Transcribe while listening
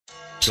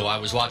So I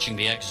was watching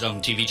the X Zone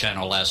TV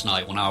channel last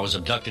night when I was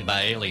abducted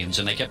by aliens,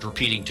 and they kept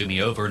repeating to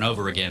me over and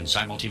over again,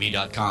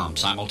 simultv.com,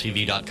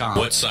 simultv.com.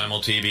 What's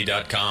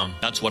simultv.com?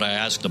 That's what I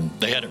asked them.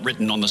 They had it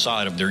written on the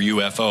side of their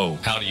UFO.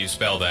 How do you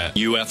spell that?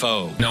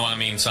 UFO. No, I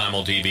mean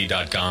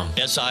simultv.com.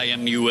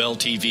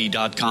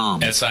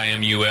 simultv.com.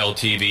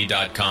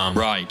 simultv.com.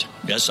 Right.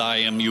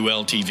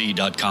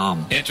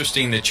 simultv.com.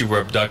 Interesting that you were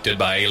abducted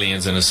by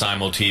aliens in a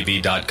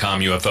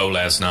simultv.com UFO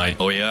last night.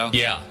 Oh, yeah?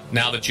 Yeah.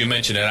 Now that you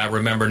mention it, I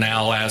remember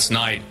now last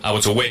night I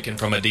was awakened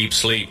from a deep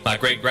sleep. My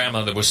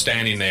great-grandmother was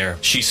standing there.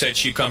 She said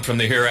she'd come from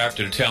the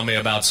hereafter to tell me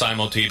about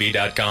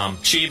simultv.com.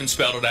 She even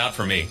spelled it out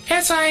for me.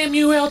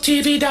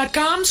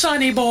 simultv.com,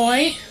 sonny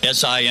boy.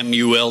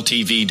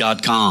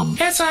 simultv.com.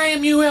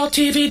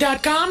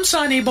 simultv.com,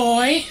 sonny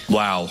boy.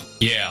 Wow.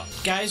 Yeah.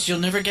 Guys, you'll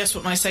never guess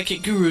what my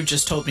psychic guru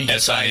just told me.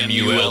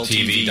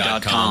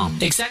 simultv.com.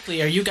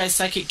 Exactly. Are you guys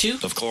psychic too?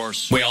 Of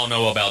course. We all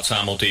know about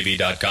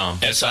simultv.com.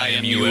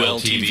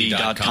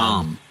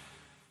 simultv.com.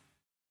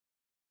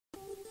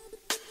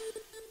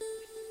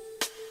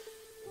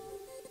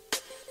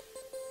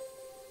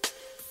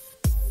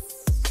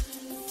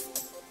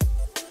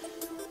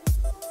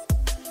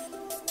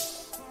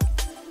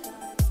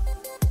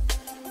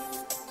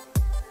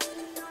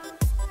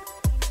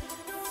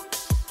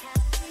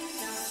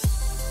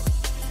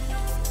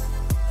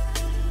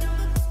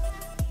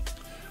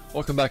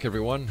 Welcome back,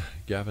 everyone.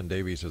 Gavin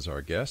Davies is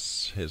our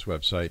guest. His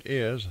website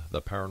is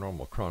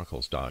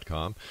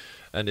theparanormalchronicles.com.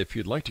 And if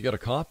you'd like to get a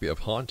copy of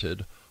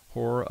Haunted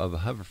Horror of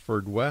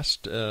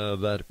Haverfordwest,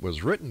 that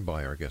was written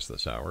by our guest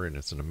this hour, and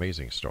it's an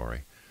amazing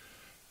story,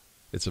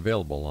 it's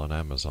available on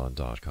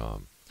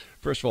Amazon.com.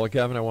 First of all,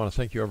 Gavin, I want to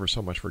thank you ever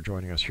so much for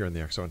joining us here in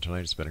the X Zone tonight.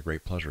 It's been a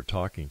great pleasure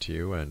talking to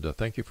you, and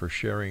thank you for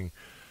sharing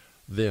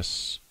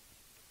this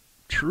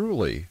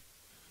truly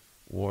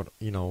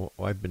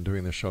I've been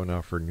doing this show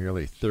now for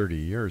nearly 30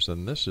 years,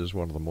 and this is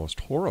one of the most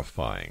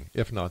horrifying,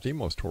 if not the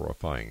most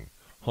horrifying,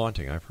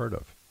 haunting I've heard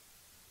of.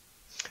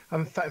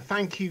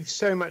 Thank you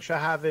so much for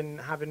having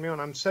me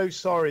on. I'm so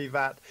sorry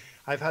that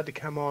I've had to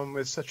come on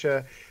with such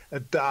a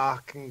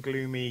dark and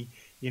gloomy,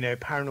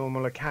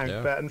 paranormal account.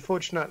 Yeah. But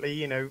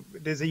unfortunately,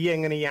 there's a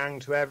yin and a yang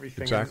to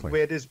everything. Exactly. And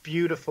where there's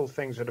beautiful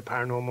things with the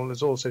paranormal,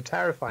 there's also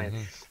terrifying.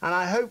 Mm-hmm. And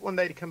I hope one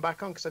day to come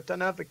back on, because I've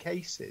done other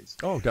cases.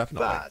 Oh,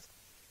 definitely.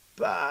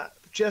 But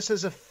just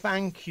as a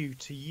thank you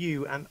to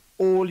you and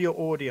all your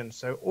audience,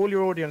 so all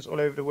your audience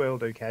all over the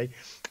world, okay,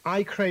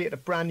 I created a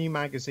brand new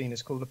magazine.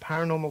 It's called the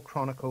Paranormal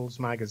Chronicles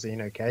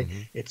magazine, okay?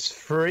 Mm-hmm. It's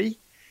free.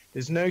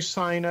 There's no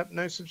sign up,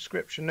 no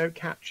subscription, no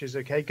catches,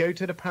 okay? Go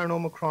to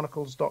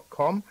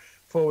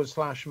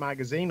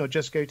theparanormalchronicles.com/magazine, or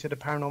just go to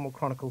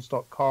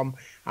theparanormalchronicles.com,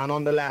 and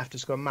on the left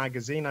it's got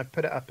magazine. I've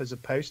put it up as a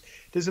post.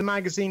 There's a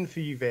magazine for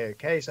you there,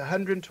 okay? It's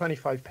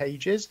 125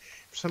 pages,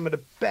 some of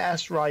the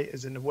best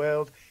writers in the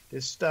world.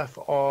 There's stuff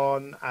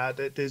on,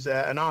 there's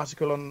an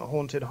article on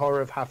Haunted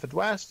Horror of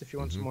Haverfordwest, if you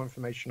want some more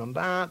information on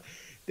that.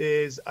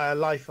 There's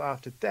life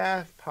after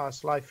death,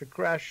 past life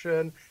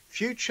regression,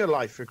 future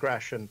life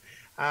regression,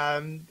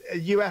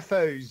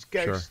 UFOs,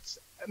 ghosts,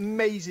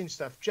 amazing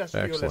stuff just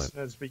for your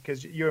listeners,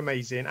 because you're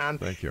amazing. And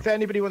thank you. If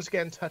anybody wants to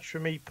get in touch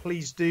with me,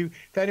 please do.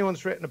 If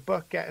anyone's written a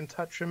book, get in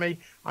touch with me.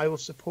 I will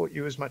support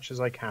you as much as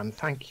I can.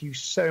 Thank you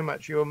so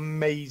much. You're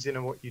amazing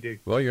at what you do.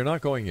 Well, you're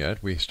not going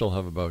yet. We still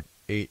have about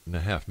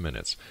 8.5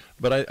 minutes.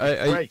 But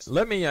I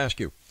let me ask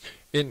you,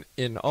 in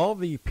all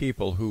the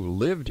people who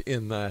lived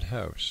in that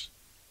house,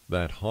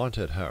 that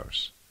haunted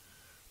house,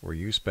 where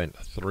you spent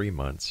 3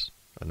 months,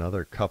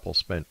 another couple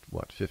spent,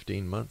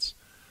 15 months?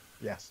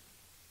 Yes.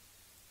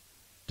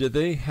 Did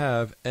they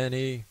have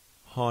any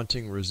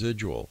haunting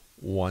residual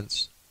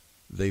once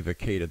they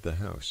vacated the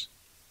house?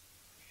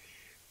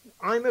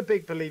 I'm a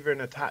big believer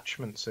in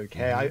attachments,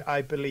 okay?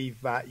 I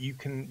believe that you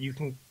can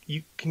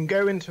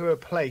go into a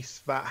place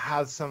that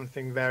has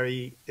something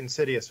very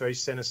insidious, very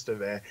sinister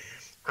there,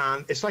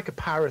 and it's like a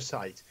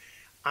parasite.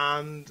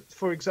 And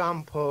for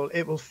example,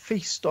 it will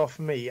feast off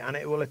me and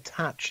it will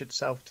attach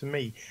itself to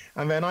me.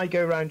 And then I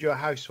go around your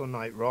house one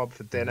night, Rob,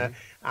 for dinner,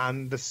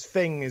 and this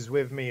thing is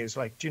with me. It's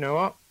like, do you know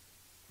what?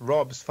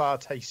 Rob's far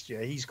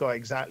tastier. He's got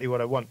exactly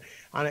what I want.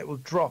 And it will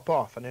drop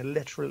off and it'll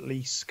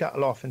literally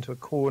scuttle off into a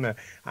corner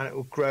and it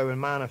will grow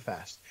and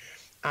manifest.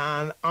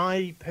 And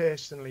I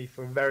personally,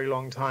 for a very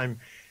long time,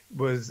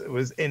 was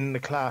in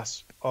the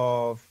clasp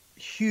of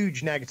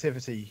huge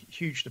negativity,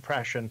 huge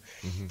depression,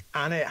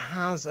 and it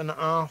has an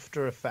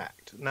after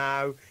effect.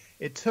 Now,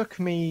 it took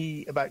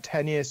me about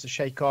 10 years to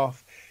shake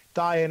off.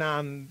 Diane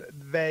and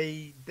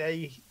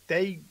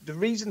the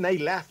reason they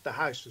left the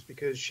house was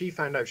because she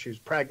found out she was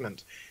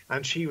pregnant,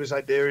 and she was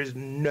like, there is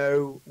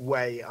no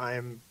way I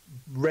am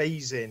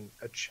raising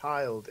a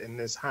child in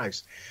this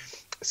house.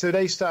 So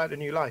they started a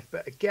new life.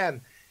 But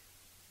again,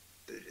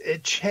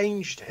 it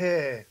changed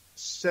her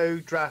so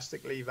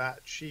drastically that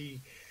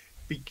she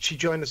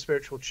joined the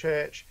spiritual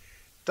church.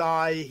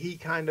 He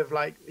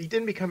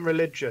didn't become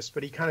religious,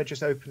 but he kind of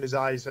just opened his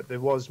eyes that there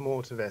was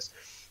more to this.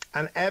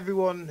 And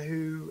everyone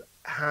who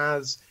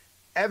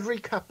every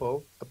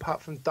couple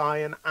apart from Di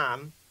and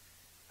Anne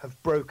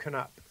have broken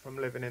up from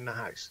living in the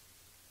house.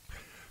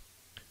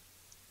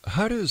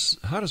 How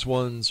does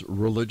one's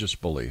religious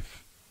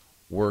belief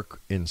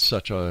work in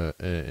such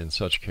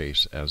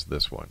case as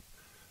this one?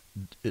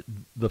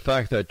 The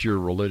fact that you're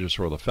religious,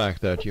 or the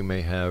fact that you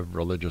may have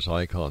religious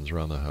icons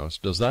around the house,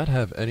 does that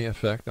have any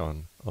effect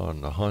on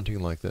a haunting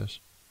like this?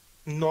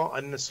 Not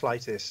in the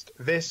slightest.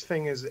 This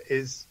thing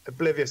is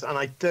oblivious, and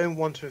I don't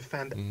want to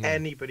offend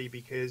anybody,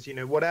 because, you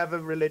know, whatever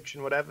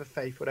religion, whatever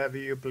faith, whatever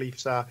your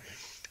beliefs are,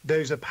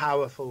 those are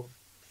powerful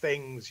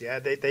things. Yeah,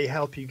 they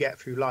help you get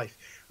through life,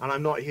 and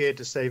I'm not here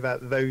to say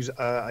that those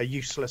are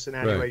useless in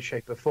any way,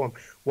 shape, or form.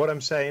 What I'm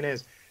saying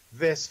is,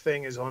 this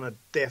thing is on a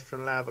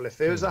different level. If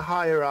there was a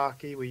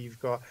hierarchy where you've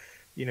got,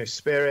 you know,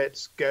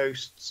 spirits,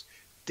 ghosts,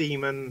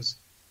 demons,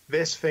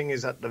 this thing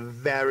is at the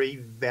very,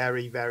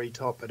 very, very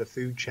top of the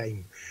food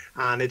chain.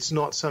 And it's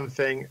not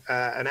something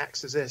an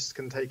exorcist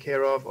can take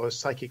care of, or a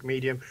psychic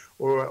medium,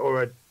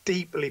 or a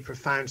deeply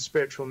profound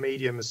spiritual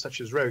medium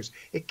such as Rose.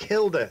 It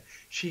killed her.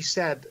 She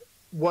said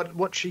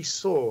what she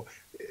saw.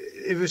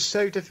 It was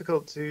so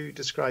difficult to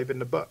describe in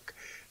the book,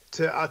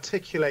 to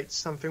articulate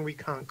something we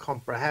can't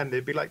comprehend.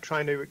 It'd be like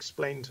trying to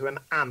explain to an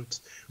ant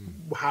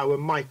how a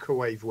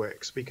microwave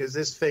works, because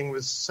this thing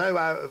was so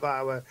out of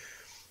our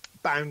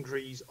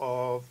boundaries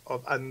of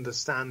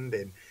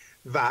understanding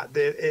that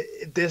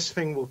this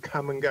thing will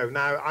come and go.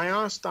 Now, I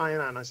asked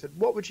Diane, I said,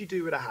 what would you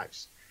do with a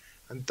house?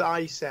 And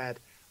Di said,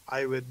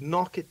 I would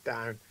knock it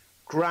down,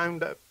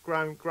 grind up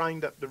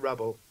the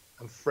rubble,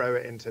 and throw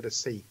it into the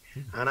sea.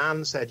 And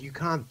Anne said, you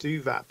can't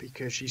do that,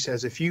 because she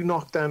says, if you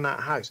knock down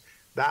that house,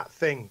 that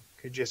thing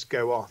could just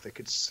go off. It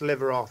could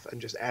sliver off and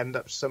just end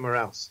up somewhere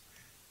else.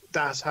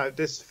 That's how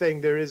this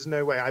thing, there is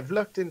no way. I've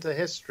looked into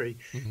history.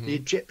 The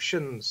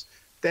Egyptians,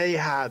 they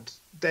had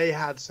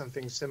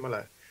something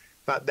similar,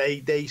 but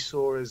they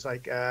saw as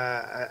like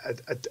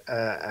a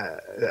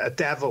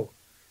devil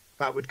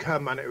that would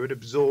come and it would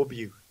absorb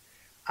you.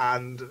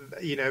 And,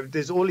 you know,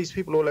 there's all these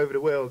people all over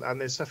the world,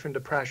 and they're suffering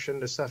depression,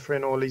 they're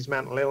suffering all these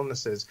mental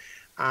illnesses.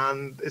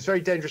 And it's a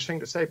very dangerous thing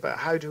to say, but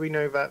how do we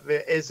know that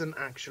there isn't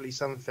actually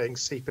something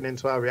seeping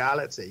into our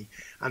reality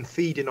and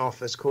feeding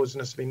off us, causing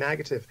us to be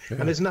negative? Yeah.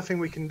 And there's nothing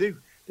we can do.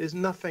 There's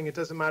nothing. It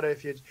doesn't matter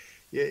if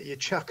you're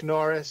Chuck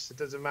Norris. It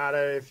doesn't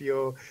matter if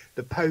you're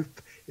the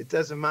Pope. It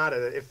doesn't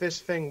matter. If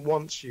this thing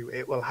wants you,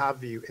 it will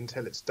have you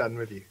until it's done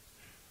with you.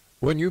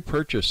 When you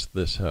purchased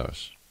this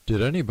house,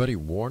 did anybody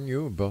warn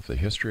you about the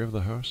history of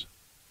the house?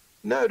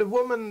 No, the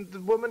woman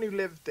who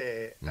lived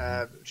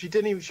there, she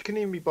couldn't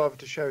even be bothered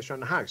to show us around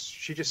the house.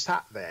 She just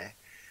sat there,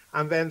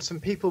 and then some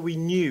people we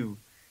knew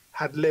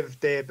had lived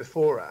there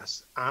before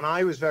us, and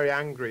I was very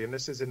angry, and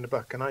this is in the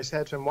book, and I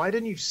said to him, why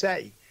didn't you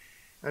say?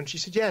 And she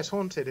said, yeah, it's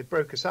haunted, it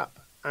broke us up.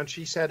 And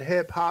she said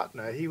her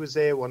partner, he was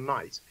there one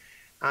night,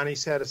 and he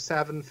said a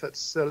 7-foot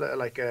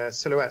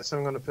silhouette,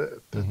 something on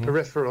the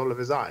peripheral of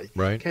his eye,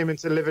 came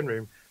into the living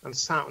room and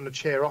sat on a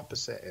chair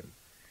opposite him,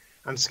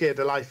 and scared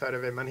the life out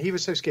of him. And he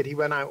was so scared, he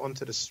went out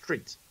onto the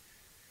street.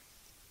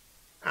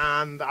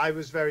 And I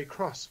was very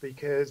cross,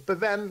 but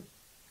then,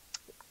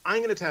 I'm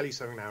going to tell you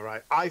something now,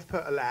 right? I've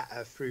put a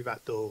letter through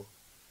that door,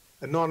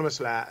 anonymous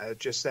letter,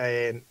 just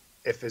saying,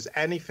 if there's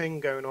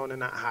anything going on in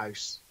that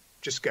house,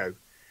 just go.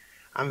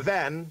 And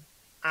then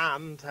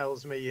Anne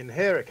tells me in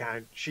her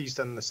account, she's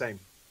done the same.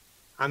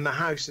 And the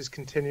house is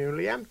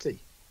continually empty.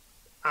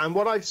 And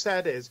what I've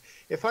said is,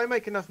 if I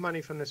make enough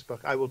money from this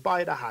book, I will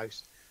buy the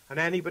house. And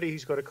anybody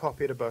who's got a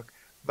copy of the book,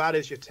 that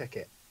is your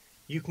ticket.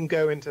 You can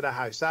go into the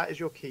house. That is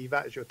your key.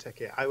 That is your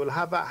ticket. I will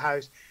have that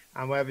house.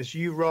 And whether it's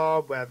you,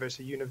 Rob, whether it's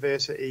a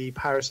university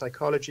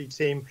parapsychology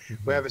team,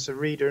 whether it's a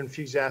reader,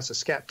 enthusiast, a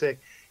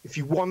skeptic, if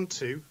you want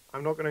to,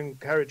 I'm not going to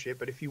encourage it,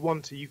 but if you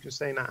want to, you can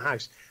stay in that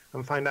house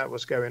and find out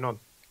what's going on.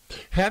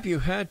 Have you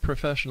had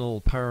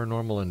professional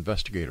paranormal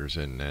investigators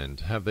in, and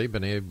have they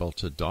been able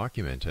to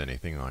document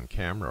anything on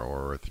camera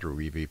or through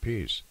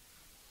EVPs?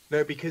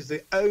 No, because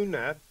the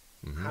owner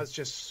has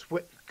just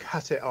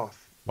cut it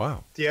off.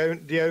 Wow.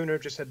 The owner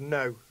just said,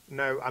 no,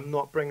 I'm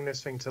not bringing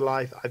this thing to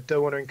life. I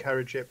don't want to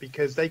encourage it,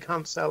 because they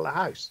can't sell the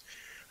house.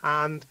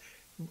 And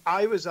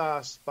I was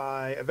asked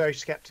by a very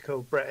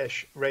skeptical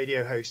British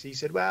radio host. He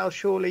said, well,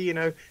 surely, you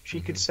know, she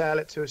could sell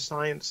it to a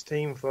science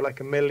team for like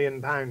 £1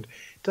 million. It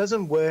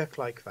doesn't work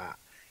like that.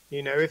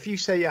 You know, if you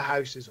say your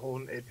house is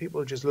haunted,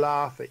 people just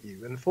laugh at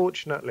you.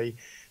 Unfortunately,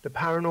 the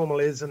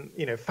paranormal isn't,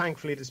 you know,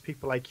 thankfully there's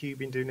people like you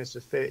been doing this for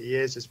 30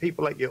 years. There's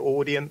people like your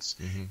audience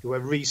who are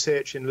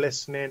researching,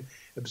 listening,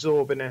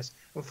 absorbing this.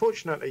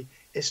 Unfortunately,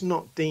 it's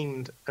not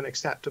deemed an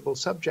acceptable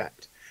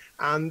subject.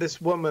 And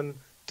this woman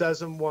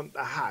doesn't want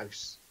the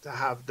house to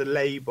have the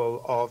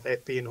label of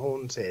it being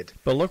haunted.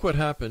 But look what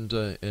happened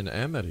in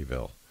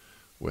Amityville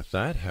with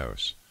that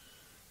house.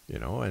 You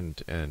know,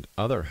 and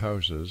other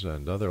houses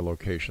and other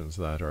locations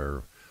that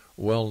are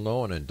well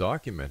known and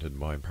documented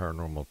by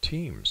paranormal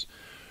teams.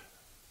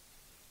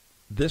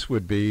 This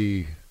would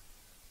be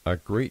a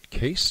great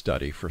case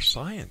study for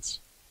science.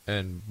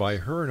 And by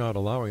her not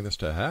allowing this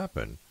to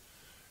happen,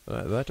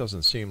 that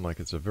doesn't seem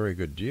like it's a very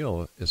good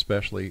deal,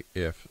 especially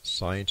if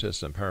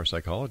scientists and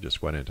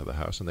parapsychologists went into the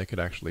house and they could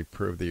actually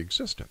prove the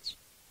existence.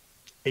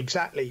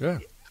 Exactly. Yeah.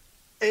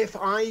 if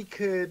I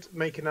could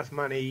make enough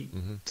money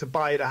to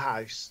buy the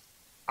house,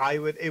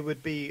 it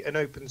would be an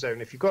open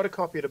zone. If you've got a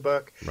copy of the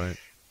book, right.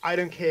 I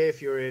don't care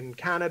if you're in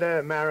Canada,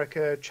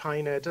 America,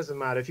 China, it doesn't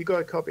matter. If you've got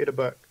a copy of the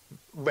book,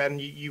 then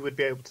you would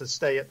be able to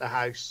stay at the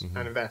house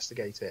and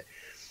investigate it.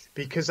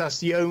 Because that's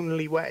the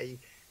only way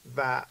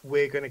that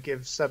we're going to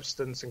give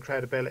substance and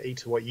credibility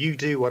to what you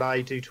do, what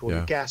I do, to all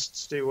your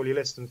guests do, all your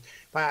listeners,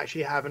 by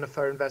actually having a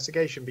thorough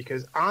investigation.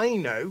 Because I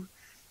know,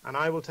 and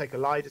I will take a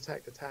lie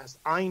detector test,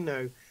 I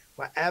know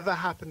whatever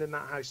happened in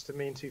that house to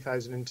me in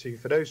 2002,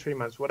 for those 3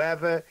 months,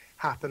 whatever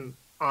happened,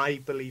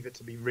 I believe it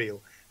to be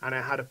real. And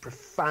it had a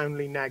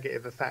profoundly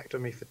negative effect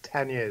on me for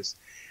 10 years.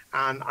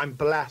 And I'm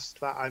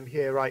blessed that I'm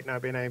here right now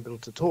being able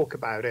to talk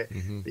about it,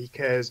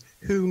 because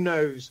who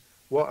knows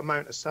what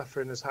amount of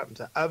suffering has happened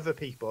to other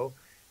people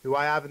who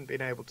I haven't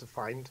been able to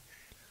find,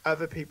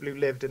 other people who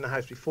lived in the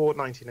house before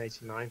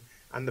 1989,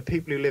 and the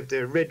people who lived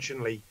there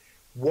originally,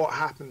 what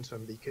happened to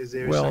them, because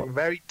there is something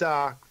very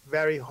dark,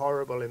 very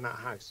horrible in that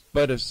house.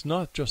 But it's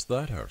not just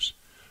that house.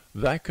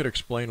 That could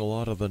explain a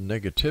lot of the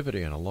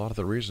negativity and a lot of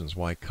the reasons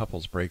why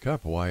couples break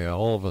up, why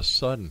all of a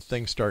sudden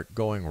things start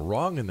going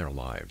wrong in their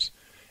lives.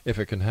 If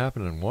it can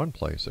happen in one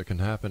place, it can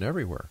happen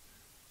everywhere.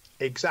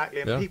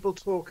 Exactly. And people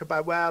talk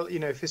about, well,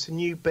 if it's a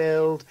new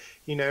build,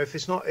 if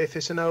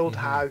it's an old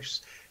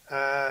house,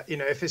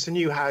 if it's a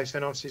new house,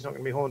 then obviously it's not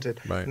going to be haunted.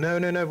 Right. No.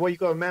 What you've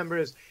got to remember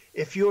is,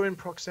 if you're in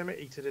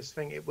proximity to this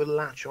thing, it will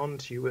latch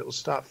onto you. It will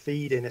start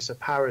feeding. It's a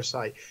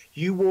parasite.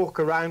 You walk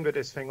around with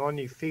this thing on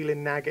you,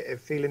 feeling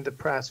negative, feeling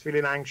depressed,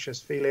 feeling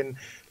anxious, feeling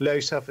low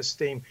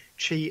self-esteem,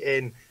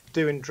 cheating,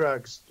 doing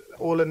drugs,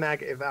 all the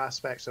negative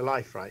aspects of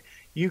life, right?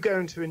 You go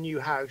into a new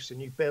house and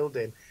you build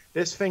in,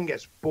 this thing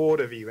gets bored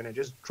of you and it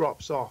just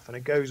drops off and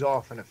it goes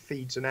off and it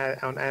feeds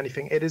on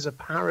anything. It is a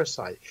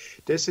parasite.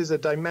 This is a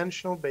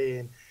dimensional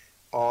being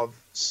of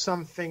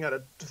something at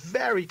a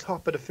very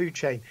top of the food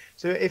chain.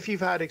 So if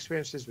you've had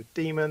experiences with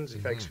demons, if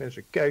you've had experience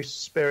with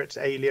ghosts, spirits,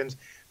 aliens,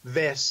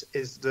 this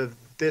is the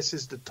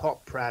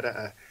top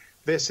predator.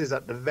 This is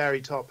at the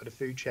very top of the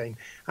food chain.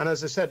 And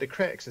as I said, the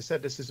critics have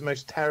said this is the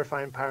most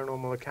terrifying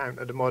paranormal account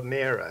of the modern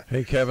era.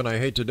 Hey, Kevin, I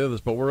hate to do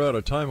this, but we're out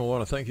of time. I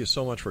want to thank you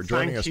so much for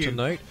joining us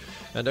tonight.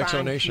 And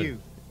Exonation,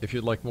 if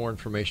you'd like more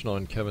information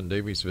on Kevin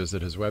Davies,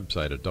 visit his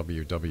website at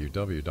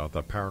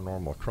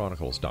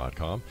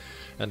www.theparanormalchronicles.com.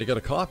 And to get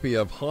a copy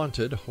of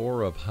Haunted,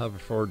 Horror of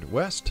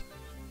Haverfordwest,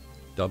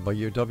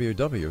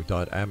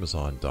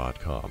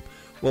 www.amazon.com.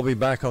 We'll be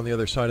back on the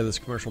other side of this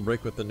commercial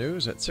break with the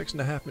news at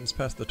 6.5 minutes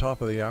past the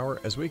top of the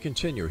hour as we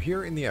continue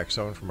here in the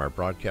X-Zone from our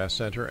broadcast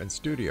center and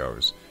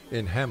studios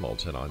in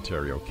Hamilton,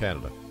 Ontario,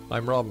 Canada.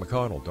 I'm Rob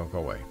McConnell. Don't go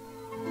away.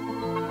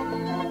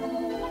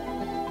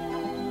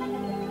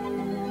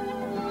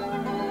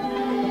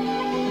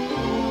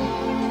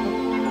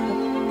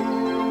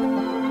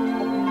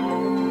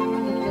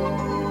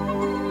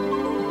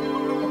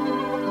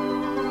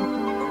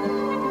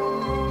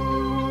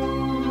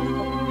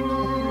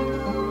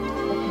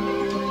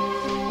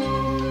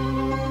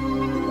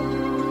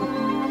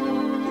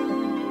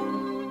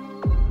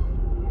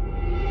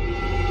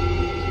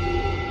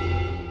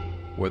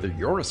 Whether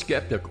you're a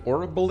skeptic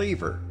or a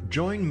believer,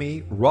 join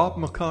me, Rob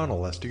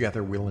McConnell, as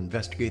together we'll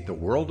investigate the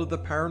world of the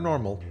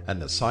paranormal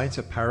and the science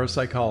of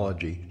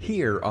parapsychology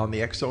here on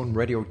the X-Zone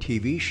Radio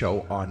TV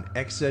show on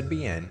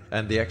XZBN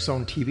and the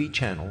X-Zone TV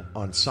channel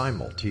on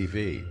Simul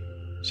TV.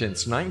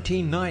 Since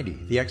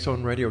 1990, the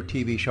X-Zone Radio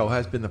TV show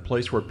has been the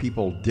place where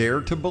people dare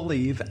to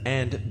believe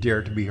and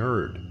dare to be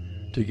heard.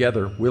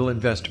 Together, we'll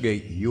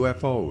investigate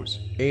UFOs,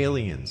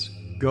 aliens,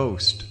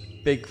 ghosts,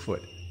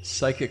 Bigfoot,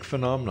 psychic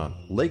phenomenon,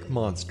 lake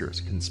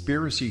monsters,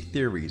 conspiracy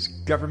theories,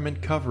 government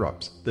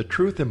cover-ups, the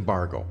truth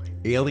embargo,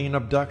 alien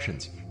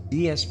abductions,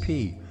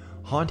 ESP,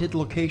 haunted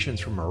locations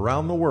from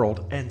around the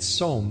world, and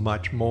so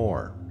much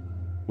more.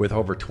 With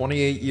over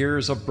 28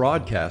 years of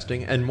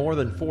broadcasting and more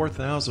than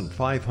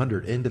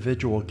 4,500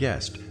 individual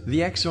guests,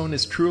 the X-Zone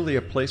is truly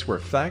a place where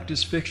fact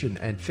is fiction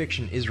and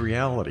fiction is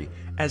reality,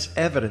 as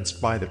evidenced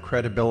by the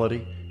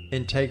credibility,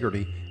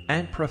 integrity,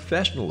 and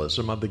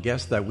professionalism of the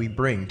guests that we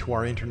bring to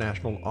our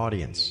international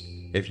audience.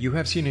 If you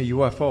have seen a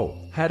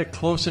UFO, had a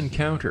close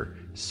encounter,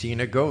 seen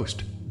a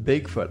ghost,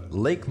 Bigfoot,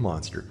 lake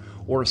monster,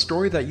 or a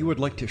story that you would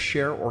like to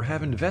share or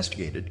have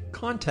investigated,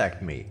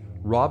 contact me,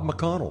 Rob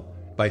McConnell,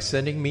 by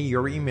sending me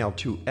your email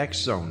to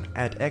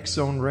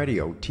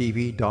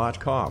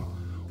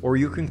xzone@xzoneradiotv.com, or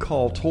you can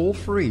call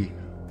toll-free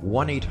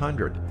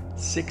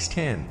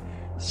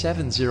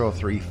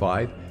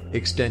 1-800-610-7035,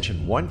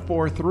 extension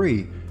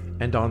 143,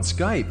 and on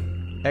Skype,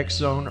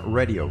 X-Zone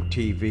Radio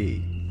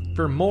TV.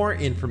 For more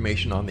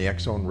information on the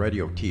X-Zone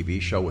Radio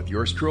TV show with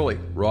yours truly,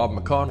 Rob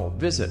McConnell,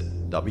 visit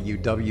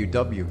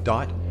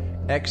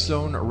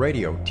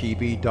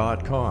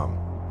www.xzoneradiotv.com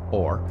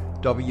or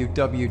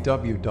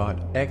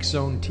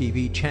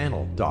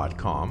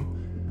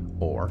www.xzonetvchannel.com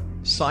or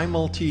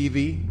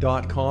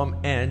simultv.com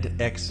and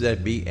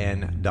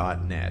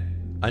xzbn.net.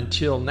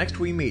 Until next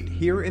we meet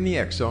here in the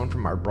X-Zone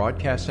from our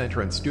broadcast center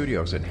and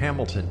studios in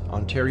Hamilton,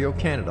 Ontario,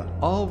 Canada,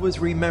 always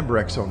remember,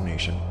 X-Zone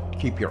Nation,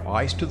 Keep your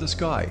eyes to the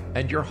sky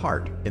and your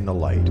heart in the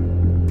light.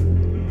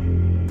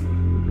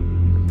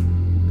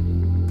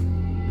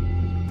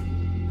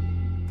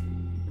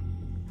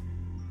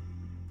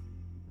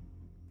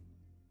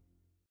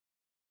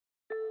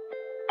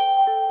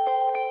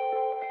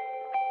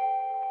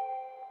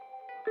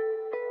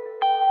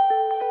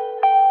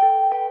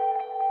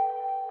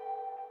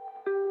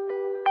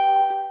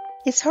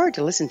 It's hard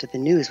to listen to the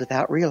news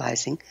without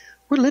realizing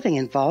we're living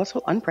in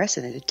volatile,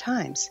 unprecedented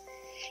times.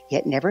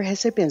 Yet never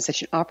has there been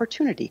such an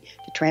opportunity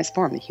to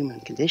transform the human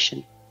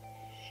condition.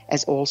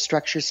 As old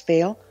structures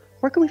fail,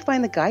 where can we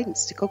find the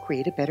guidance to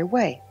co-create a better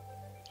way?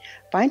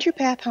 Find Your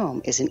Path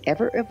Home is an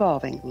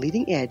ever-evolving,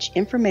 leading-edge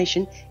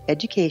information,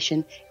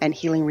 education, and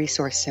healing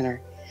resource center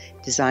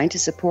designed to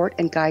support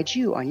and guide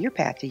you on your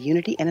path to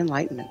unity and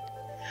enlightenment.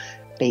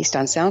 Based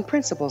on sound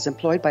principles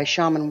employed by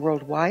shaman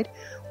worldwide,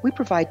 we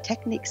provide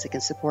techniques that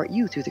can support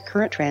you through the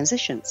current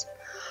transitions,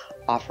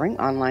 offering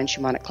online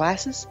shamanic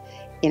classes,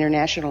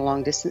 international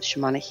long-distance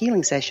shamanic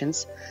healing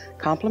sessions,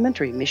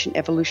 complimentary Mission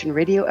Evolution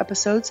radio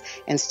episodes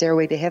and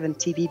Stairway to Heaven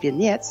TV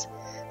vignettes,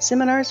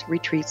 seminars,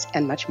 retreats,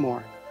 and much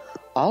more.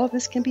 All of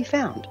this can be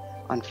found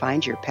on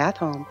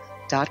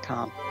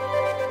findyourpathhome.com.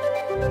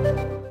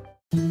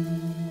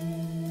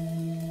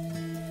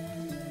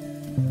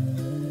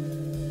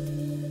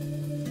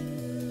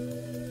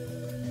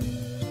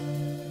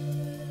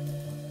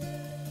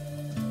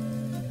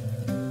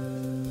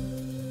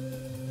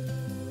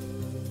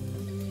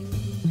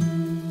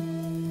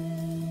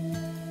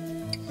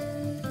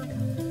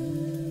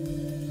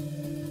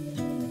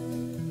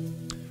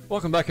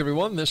 Welcome back,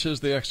 everyone. This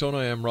is the X Zone.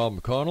 I am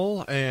Rob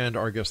McConnell, and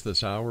our guest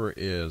this hour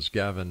is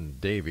Gavin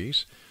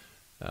Davies.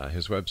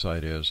 His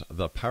website is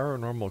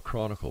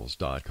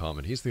theparanormalchronicles.com,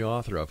 and he's the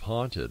author of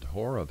Haunted,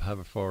 Horror of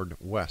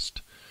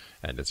Haverfordwest,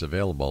 and it's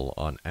available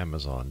on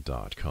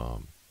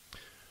Amazon.com.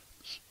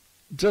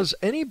 Does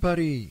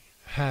anybody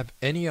have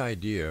any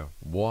idea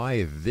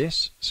why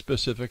this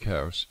specific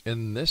house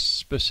in this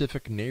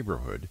specific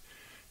neighborhood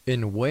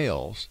in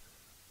Wales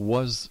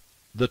was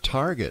the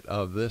target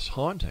of this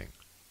haunting?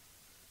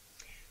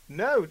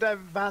 No,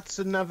 that's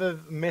another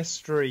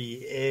mystery,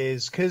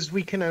 is because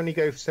we can only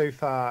go so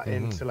far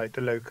into like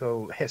the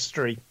local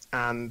history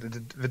and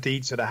the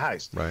deeds of the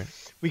house. Right.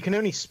 We can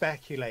only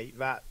speculate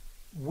that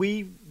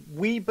we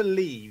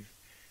believe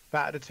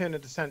that at the turn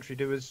of the century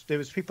there was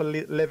people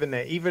living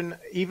there,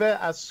 either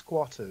as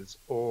squatters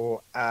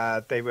or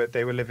they were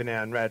living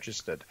there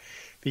unregistered.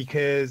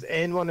 Because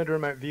in one of the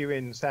remote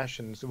viewing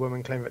sessions, the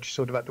woman claimed that she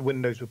saw that the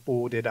windows were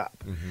boarded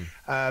up.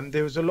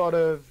 There was a lot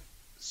of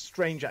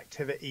strange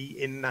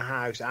activity in the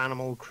house,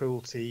 animal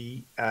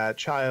cruelty,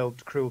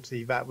 child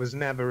cruelty that was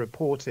never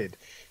reported.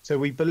 So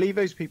we believe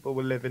those people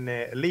were living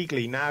there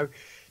illegally. Now,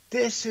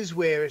 this is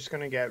where it's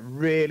going to get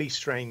really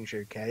strange,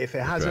 okay? If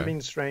it hasn't been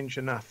strange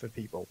enough for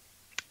people.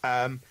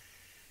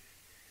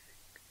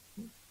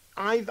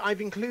 I've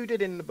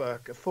included in the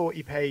book a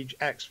 40-page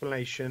a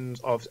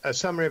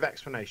summary of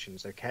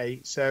explanations,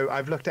 okay? So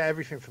I've looked at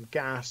everything from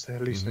gas to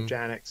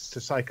hallucinogenics to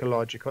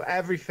psychological,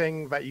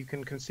 everything that you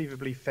can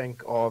conceivably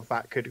think of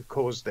that could have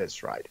caused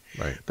this, right?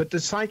 But the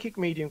psychic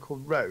medium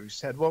called Rose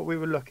said what we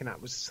were looking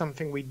at was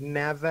something we'd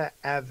never,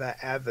 ever,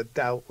 ever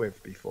dealt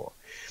with before.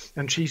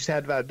 And she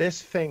said that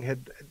this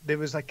thing there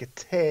was like a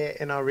tear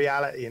in our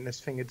reality, and this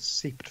thing had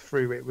seeped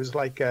through. It was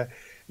like an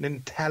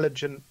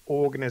intelligent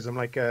organism,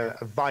 like a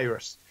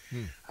virus.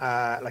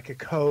 Like a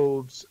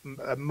cold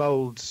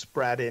mold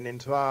spreading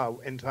into our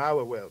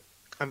world,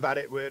 and that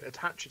it would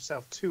attach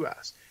itself to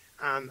us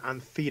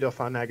and feed off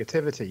our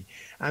negativity.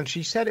 And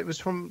she said it was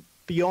from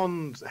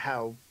beyond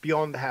hell,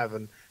 beyond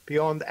heaven,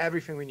 beyond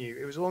everything we knew.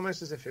 It was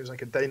almost as if it was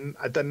like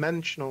a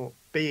dimensional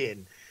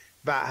being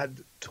that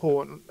had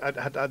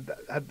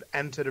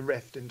entered a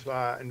rift into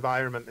our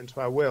environment, into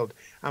our world,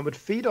 and would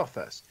feed off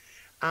us.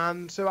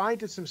 And so I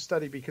did some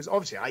study, because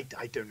obviously I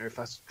don't know if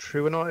that's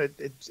true or not.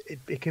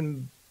 It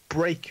can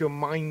break your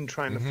mind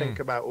trying to think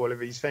about all of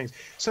these things.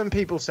 Some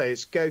people say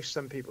it's ghosts,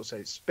 some people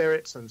say it's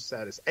spirits, some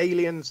say it's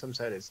aliens, some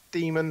say it's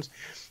demons.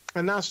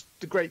 And that's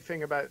the great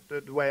thing about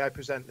the way I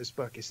present this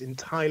book. It's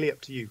entirely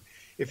up to you.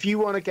 If you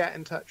want to get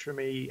in touch with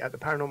me at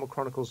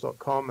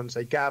theparanormalchronicles.com and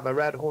say, Gav, I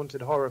read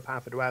Haunted Horror of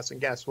Haverfordwest,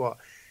 and guess what?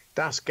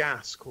 That's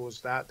gas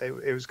caused that.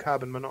 It was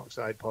carbon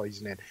monoxide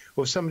poisoning.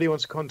 Or if somebody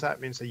wants to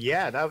contact me and say,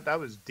 yeah, that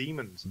was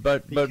demons.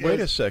 But wait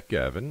a sec,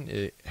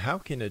 Gavin. How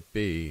can it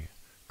be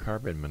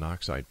carbon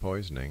monoxide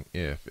poisoning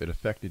if it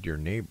affected your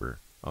neighbor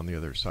on the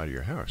other side of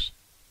your house?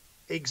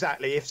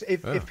 Exactly.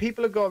 If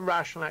people have got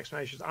rational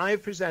explanations,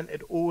 I've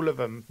presented all of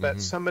them, but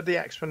some of the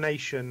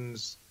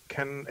explanations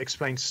can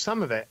explain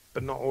some of it,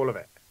 but not all of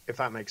it, if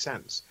that makes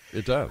sense.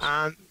 It does.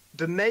 And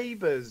the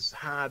neighbors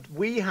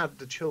we had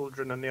the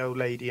children and the old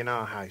lady in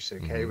our house,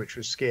 okay, which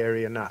was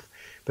scary enough.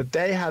 But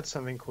they had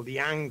something called the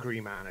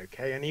Angry Man,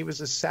 okay, and he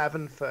was a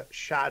 7-foot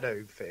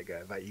shadow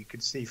figure that you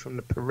could see from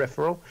the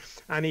peripheral,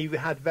 and he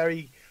had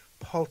very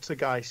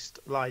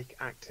poltergeist-like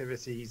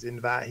activities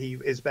in that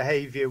his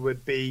behavior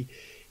would be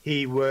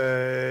He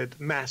would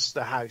mess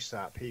the house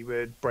up. He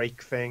would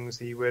break things.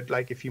 He would,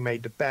 like, if you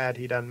made the bed,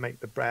 he'd unmake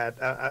the bed,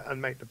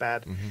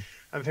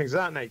 and things of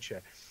that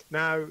nature.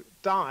 Now,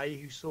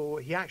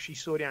 he actually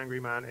saw the Angry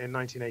Man in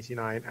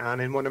 1989,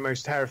 and in one of the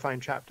most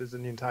terrifying chapters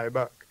in the entire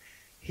book,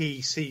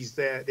 he sees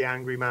the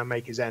Angry Man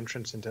make his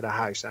entrance into the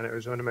house, and it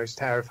was one of the most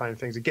terrifying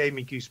things. It gave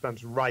me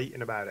goosebumps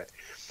writing about it.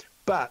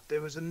 But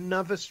there was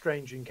another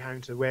strange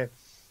encounter where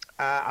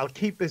I'll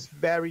keep this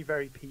very,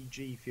 very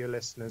PG for your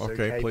listeners.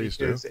 Okay, please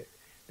do.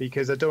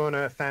 Because I don't want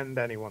to offend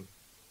anyone.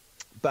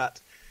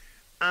 But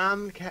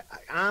Anne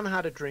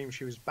had a dream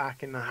she was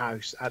back in the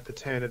house at the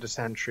turn of the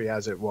century,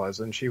 as it was,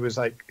 and she was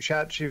like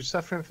she was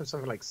suffering from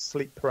something like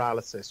sleep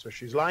paralysis, where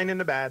she was lying in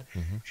the bed.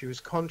 She was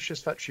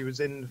conscious that she was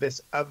in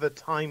this other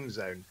time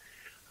zone,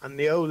 and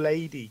the old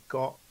lady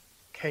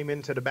came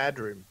into the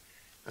bedroom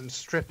and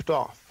stripped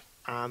off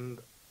and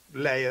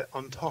lay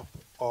on top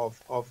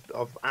of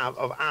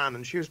Anne,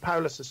 and she was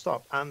powerless to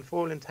stop. And for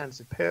all intents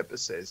and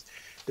purposes,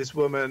 this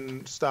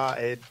woman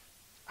started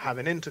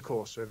having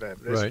intercourse with her,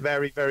 this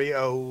very, very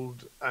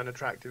old,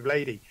 unattractive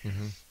lady.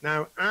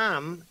 Now,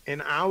 Anne,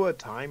 in our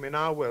time, in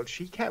our world,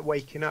 she kept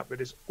waking up with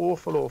this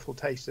awful, awful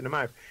taste in her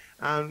mouth.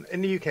 And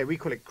in the UK, we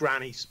call it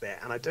granny spit.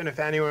 And I don't know if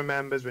anyone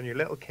remembers when you're a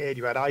little kid,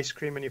 you had ice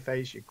cream in your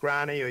face, your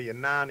granny or your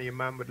nan or your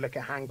mum would lick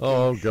a hanky.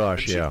 Oh,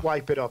 gosh, and she'd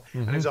wipe it off.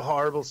 And it was a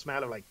horrible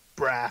smell of, like,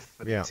 breath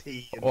and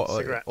tea and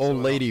cigarettes. Old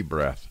lady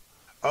breath.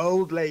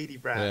 Old lady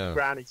breath,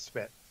 granny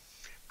spit.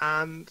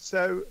 And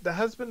so the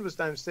husband was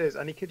downstairs,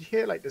 and he could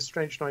hear, like, this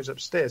strange noise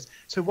upstairs.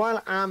 So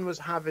while Anne was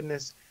having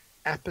this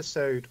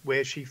episode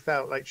where she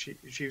felt like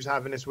she was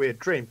having this weird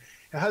dream,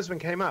 her husband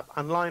came up,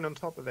 and lying on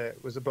top of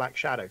it was a black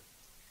shadow.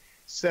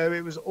 So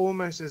it was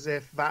almost as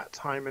if that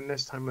time and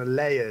this time were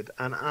layered,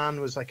 and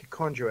Anne was like a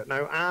conduit.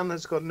 Now, Anne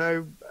has got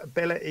no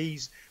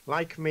abilities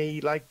like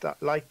me, like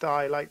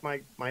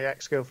my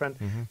ex-girlfriend.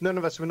 None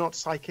of us were not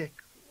psychic.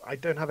 I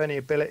don't have any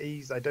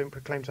abilities. I don't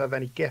proclaim to have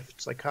any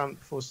gifts. I can't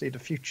foresee the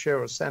future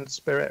or sense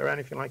spirit or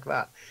anything like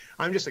that.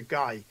 I'm just a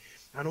guy.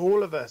 And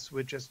all of us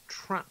were just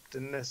trapped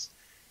in this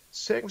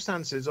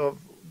circumstances of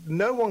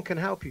no one can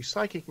help you.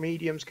 Psychic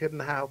mediums couldn't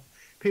help.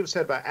 People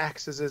said about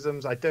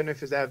exorcisms. I don't know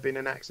if there's ever been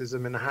an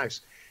exorcism in the house.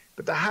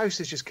 But the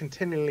house is just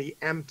continually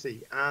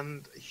empty.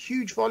 And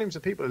huge volumes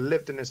of people have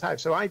lived in this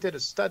house. So I did a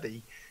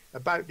study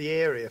about the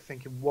area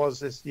thinking, was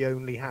this the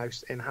only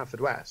house in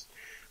Haverfordwest?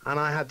 And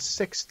I had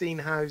 16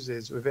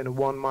 houses within a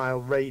 1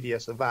 mile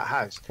radius of that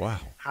house. Wow.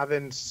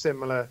 Having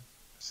similar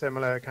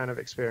kind of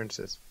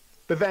experiences.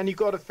 But then you've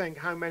got to think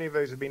how many of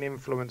those have been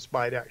influenced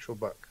by the actual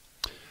book.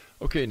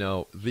 Okay,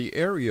 now, the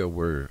area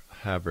where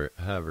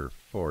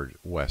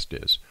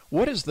Haverfordwest is,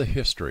 what is the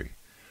history?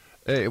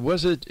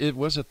 Was it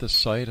the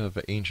site of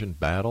ancient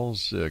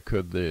battles?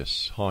 Could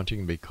this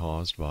haunting be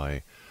caused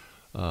by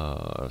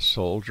a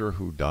soldier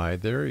who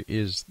died there?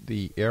 Is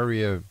the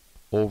area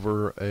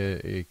over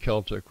a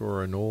Celtic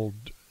or an old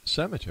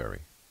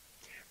cemetery?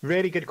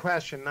 Really good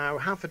question. Now,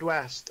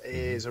 Haverfordwest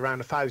is around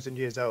 1,000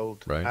 years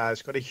old. Right.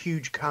 It's got a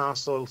huge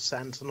castle,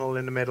 sentinel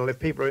in the middle. If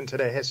people are into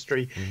their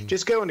history,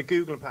 just go onto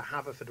Google and put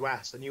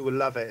Haverfordwest, and you will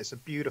love it. It's a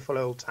beautiful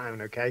old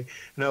town, okay?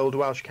 An old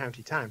Welsh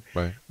county town.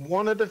 Right.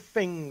 One of the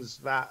things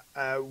that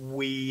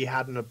we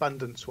had in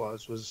abundance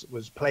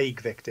was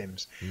plague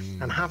victims.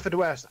 And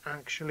Haverfordwest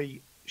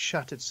actually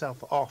shut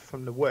itself off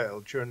from the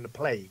world during the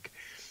plague.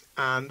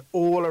 And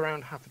all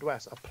around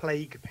Haverfordwest are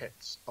plague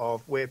pits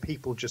of where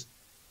people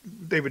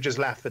they were just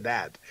left for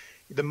dead.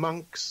 The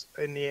monks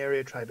in the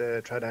area tried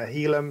to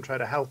heal them, try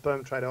to help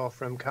them, try to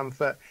offer them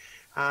comfort,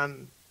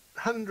 and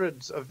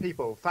hundreds of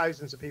people,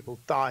 thousands of people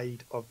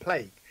died of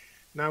plague.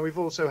 Now we've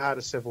also had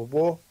a civil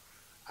war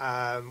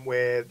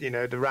where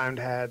the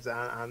Roundheads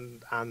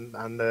and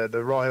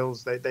the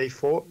Royals they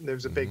fought. There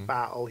was a big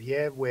battle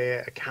here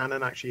where a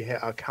cannon actually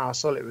hit our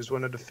castle. It was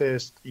one of the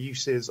first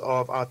uses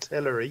of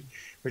artillery,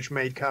 which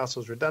made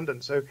castles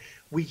redundant. So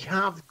we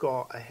have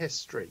got a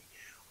history.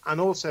 And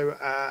also,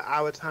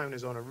 our town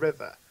is on a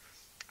river,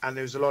 and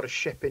there was a lot of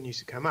shipping used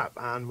to come up.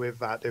 And with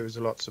that, there was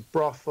lots of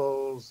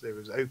brothels, there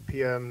was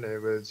opium, there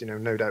was,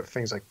 no doubt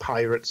things like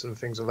pirates and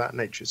things of that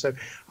nature. So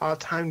our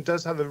town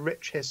does have a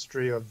rich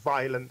history of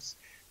violence,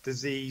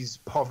 disease,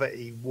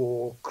 poverty,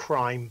 war,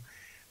 crime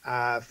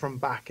from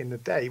back in the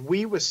day.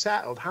 We were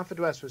settled.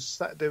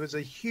 Haverfordwest there was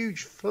a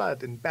huge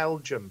flood in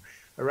Belgium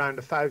around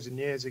 1,000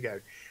 years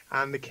ago,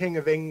 and the King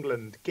of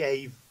England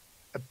gave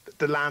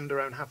the land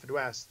around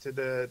Haverfordwest to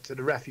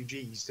the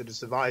refugees, to the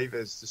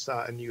survivors, to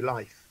start a new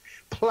life.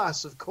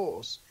 Plus, of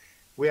course,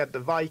 we had the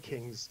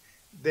Vikings.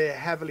 They're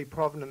heavily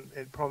prominent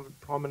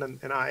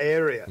in our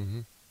area,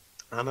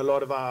 and a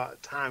lot of our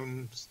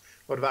towns,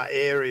 a lot of our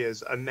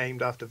areas are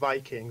named after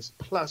Vikings.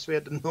 Plus, we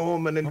had the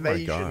Norman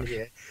invasion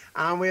here,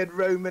 and we had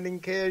Roman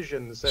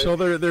incursions. So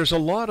there's a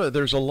lot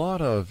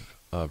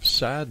of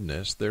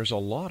sadness. There's a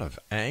lot of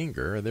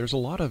anger. There's a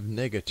lot of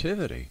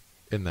negativity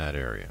in that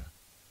area.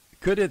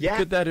 Could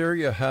that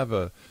area have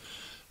a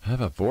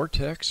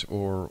vortex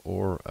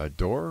or a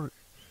door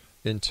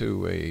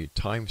into a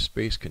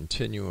time-space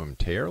continuum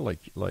tear like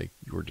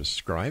you were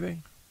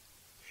describing?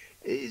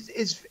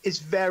 is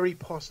very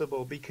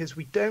possible, because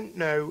we don't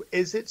know,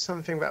 is it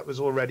something that was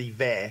already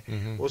there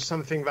or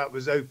something that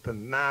was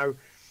open? Now,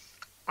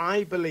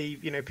 I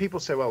believe, people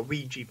say, well,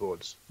 Ouija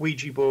boards,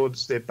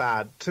 they're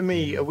bad. To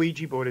me, a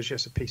Ouija board is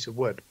just a piece of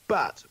wood.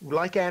 But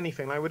like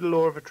anything, like with the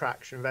law of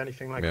attraction, of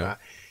anything like that,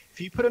 if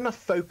you put enough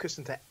focus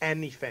into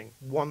anything,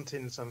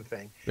 wanting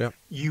something,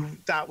 you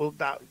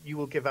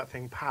will give that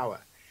thing power.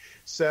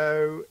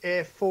 So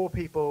if 4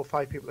 people,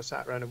 5 people are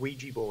sat around a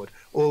Ouija board,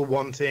 all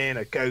wanting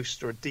a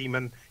ghost or a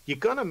demon,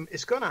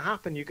 it's gonna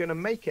happen. You're gonna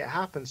make it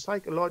happen.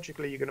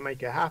 Psychologically, you're gonna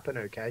make it happen.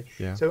 Okay.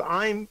 Yeah. So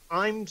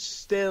I'm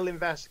still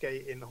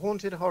investigating. The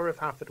Haunted Horror of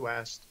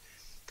Haverfordwest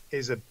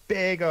is a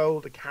big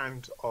old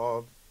account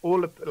of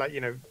all of,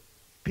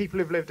 people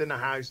who've lived in the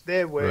house,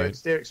 their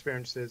words, their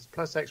experiences,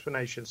 plus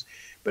explanations.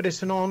 But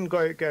it's an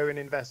ongoing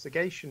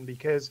investigation,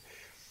 because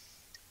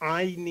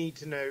I need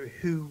to know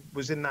who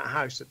was in that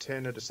house at the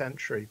turn of the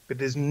century. But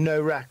there's no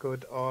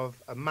record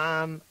of a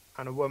man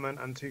and a woman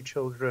and 2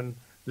 children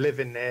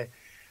living there.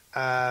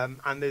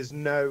 And there's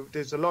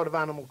a lot of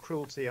animal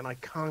cruelty, and I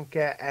can't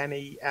get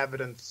any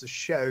evidence to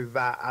show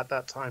that at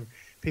that time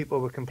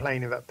people were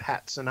complaining that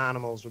pets and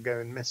animals were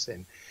going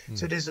missing.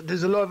 So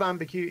there's a lot of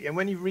ambiguity. And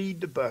when you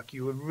read the book,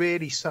 you were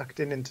really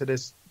sucked into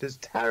this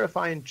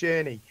terrifying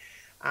journey.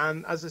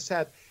 And as I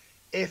said,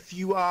 if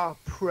you are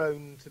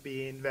prone to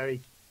being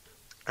very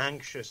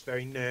anxious,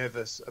 very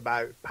nervous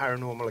about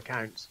paranormal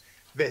accounts,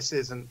 this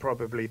isn't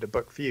probably the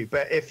book for you.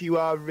 But if you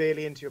are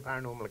really into your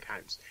paranormal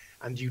accounts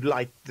and you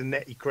like the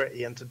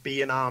nitty-gritty and to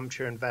be an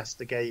armchair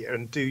investigator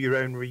and do your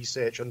own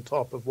research on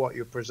top of what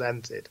you're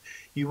presented,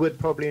 you would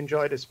probably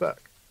enjoy this book.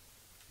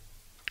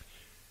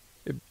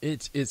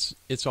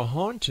 It's a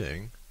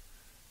haunting,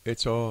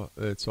 it's a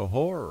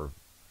horror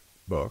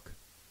book,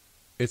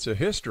 it's a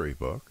history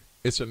book,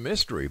 it's a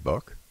mystery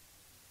book.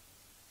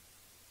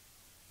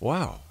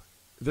 Wow.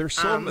 There's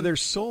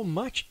so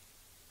much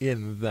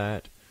in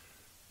the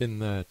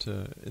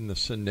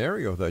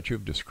scenario that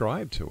you've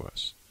described to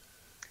us.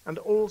 And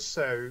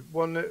also,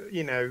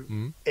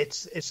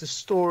 it's a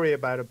story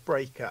about a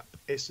breakup.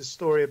 It's a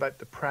story about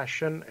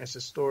depression. It's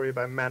a story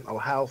about mental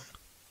health.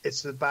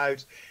 It's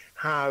about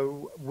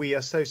how we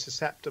are so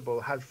susceptible,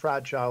 how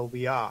fragile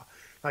we are.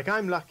 Like,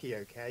 I'm lucky,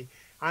 okay?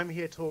 I'm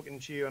here talking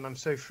to you, and I'm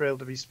so thrilled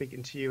to be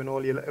speaking to you and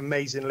all your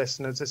amazing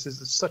listeners. This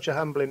is such a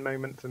humbling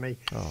moment for me.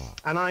 Oh.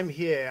 And I'm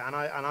here, and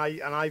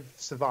I've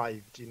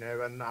survived,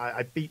 and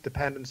I beat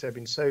dependency. I've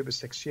been sober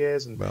 6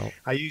 years, and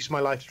I use my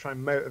life to try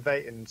and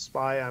motivate and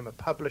inspire. I'm a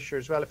publisher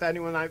as well. If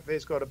anyone out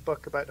there's got a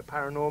book about the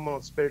paranormal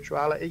and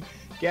spirituality,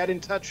 get in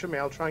touch with me.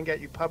 I'll try and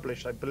get you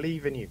published. I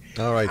believe in you.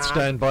 All right,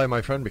 stand by,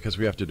 my friend, because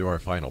we have to do our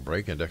final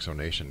break. And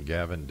Exonation,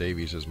 Gavin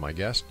Davies is my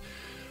guest.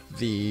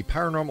 The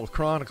Paranormal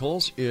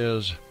Chronicles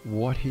is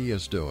what he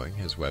is doing.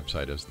 His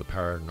website is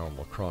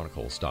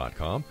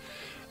theparanormalchronicles.com.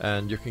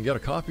 And you can get a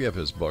copy of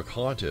his book,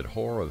 Haunted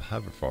Horror of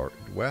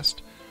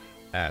Haverfordwest,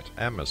 at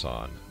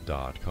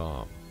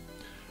amazon.com.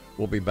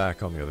 We'll be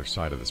back on the other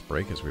side of this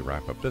break as we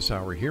wrap up this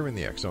hour here in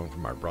the X Zone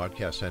from our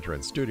broadcast center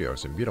and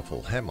studios in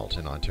beautiful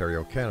Hamilton,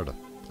 Ontario, Canada.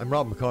 I'm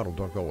Rob McConnell.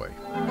 Don't go away.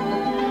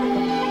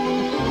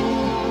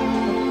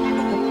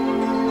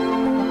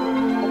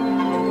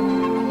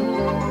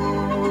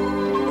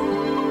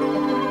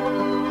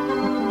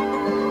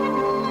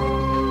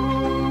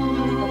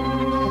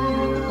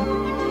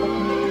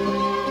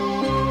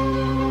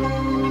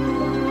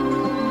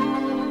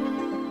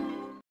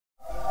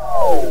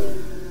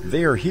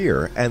 They are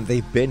here, and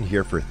they've been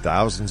here for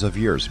thousands of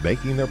years,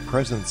 making their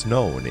presence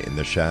known in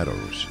the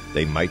shadows.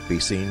 They might be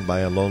seen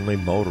by a lonely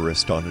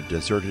motorist on a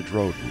deserted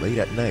road late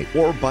at night,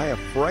 or by a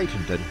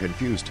frightened and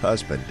confused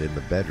husband in the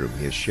bedroom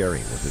he is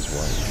sharing with his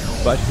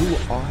wife. But who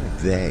are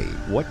they?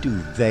 What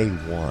do they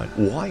want?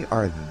 Why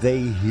are they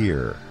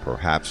here?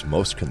 Perhaps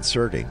most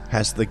concerning,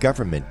 has the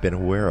government been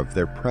aware of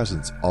their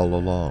presence all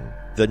along?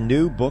 The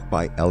new book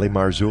by Ellie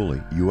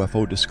Marzulli,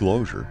 UFO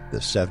Disclosure, the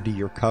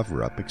 70-year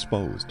cover-up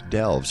exposed,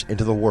 delves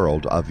into the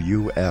world of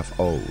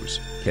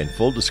UFOs. Can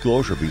full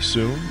disclosure be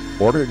soon?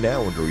 Order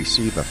now and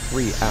receive a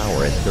free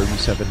hour and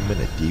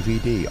 37-minute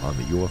DVD on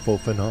the UFO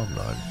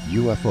phenomenon.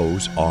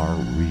 UFOs are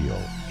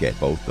real. Get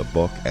both the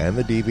book and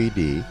the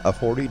DVD, a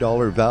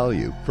 $40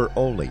 value, for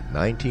only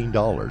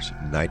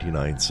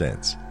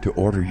 $19.99. To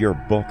order your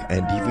book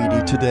and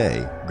DVD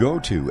today, go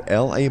to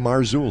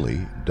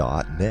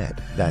lamarzulli.net.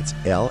 That's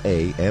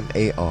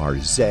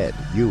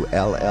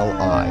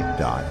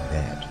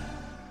LAMARZULLI.net.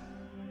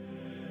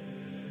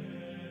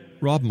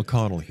 Rob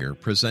McConnell here,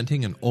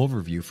 presenting an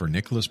overview for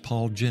Nicholas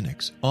Paul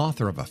Jennings,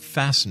 author of a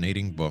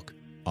fascinating book,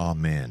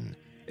 Amen.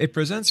 It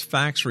presents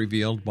facts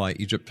revealed by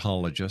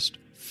Egyptologists,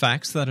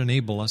 facts that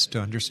enable us to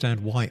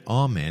understand why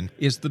Amen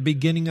is the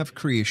beginning of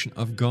creation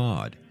of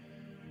God.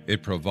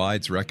 It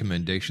provides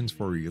recommendations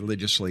for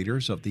religious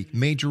leaders of the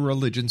major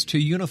religions to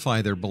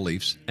unify their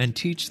beliefs and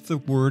teach the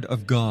Word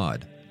of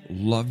God.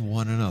 Love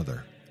one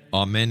another.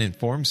 Amen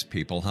informs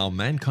people how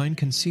mankind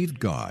conceived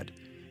God.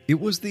 It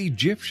was the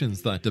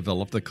Egyptians that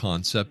developed the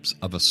concepts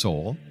of a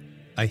soul,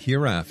 a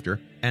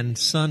hereafter, and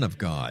Son of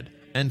God.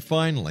 And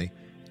finally,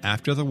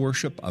 After the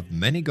worship of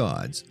many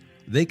gods,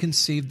 they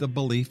conceived the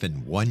belief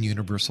in one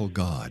universal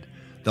God,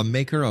 the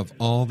maker of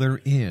all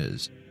there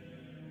is.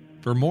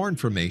 For more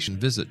information,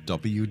 visit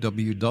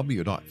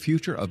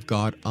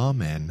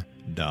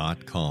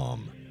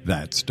www.futureofgodamen.com.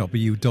 That's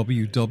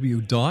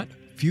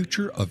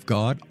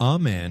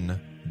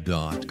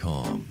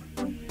www.futureofgodamen.com.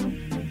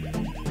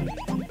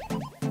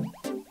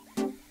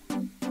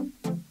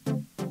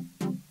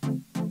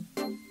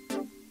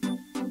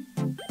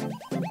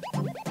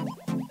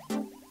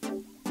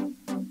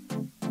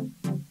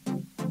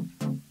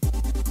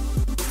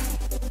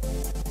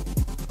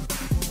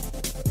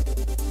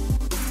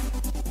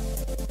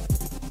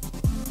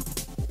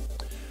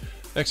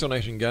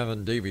 Exonation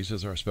Gavin Davies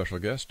is our special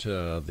guest. He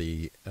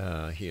is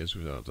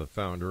the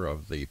founder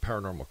of the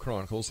Paranormal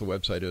Chronicles. The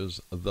website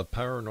is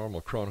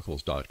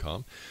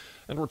theparanormalchronicles.com.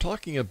 And we're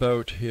talking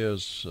about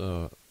his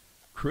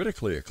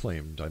critically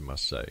acclaimed, I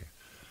must say,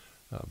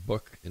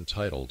 book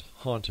entitled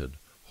Haunted,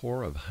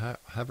 Horror of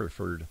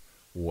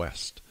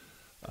Haverfordwest.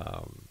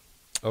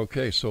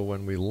 Okay, so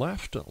when we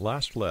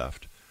last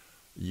left,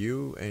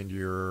 you and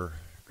your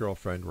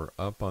girlfriend were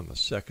up on the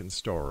second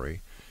story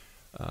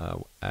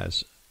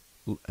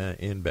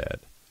in bed,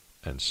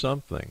 and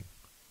something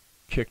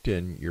kicked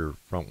in your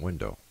front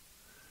window.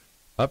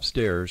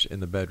 Upstairs in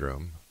the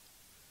bedroom,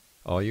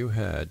 all you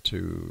had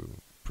to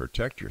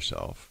protect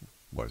yourself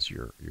was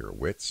your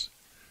wits,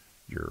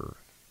 your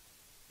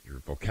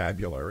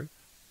vocabulary,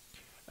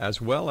 as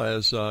well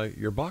as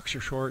your boxer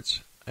shorts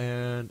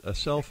and a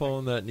cell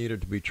phone that needed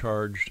to be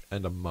charged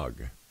and a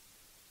mug.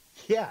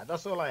 Yeah,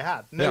 that's all I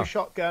had. No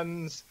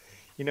shotguns.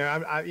 I'm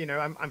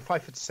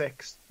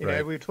 5'6". You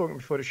know, we were talking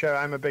before the show.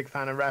 I'm a big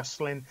fan of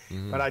wrestling,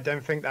 but I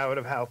don't think that would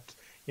have helped.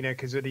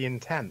 Because of the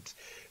intent.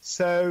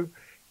 So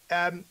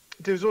there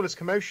was all this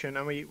commotion,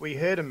 and we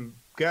heard him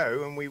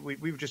go, and we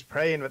were just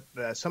praying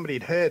that somebody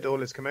had heard all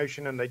this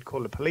commotion, and they'd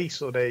call the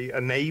police, or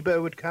a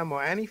neighbor would come,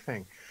 or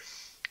anything.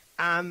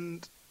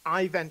 And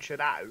I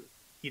ventured out.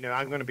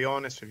 I'm going to be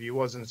honest with you, it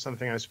wasn't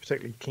something I was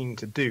particularly keen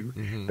to do,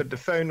 but the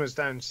phone was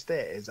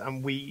downstairs,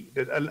 and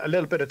a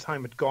little bit of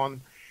time had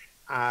gone.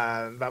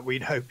 That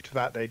we'd hoped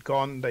that they'd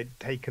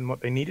taken what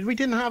they needed. We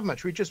didn't have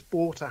much. We just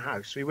bought a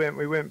house. We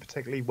weren't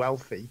particularly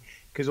wealthy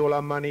because all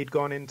our money had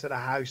gone into the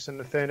house and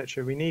the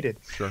furniture we needed.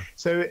 Sure.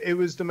 So it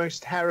was the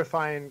most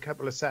terrifying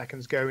couple of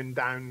seconds going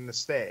down the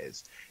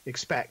stairs,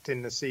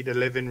 expecting to see the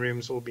living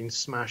rooms all being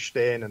smashed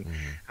in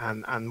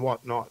and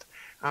whatnot.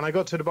 And I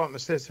got to the bottom of the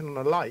stairs, turned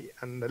on a light,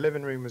 and the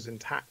living room was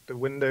intact. The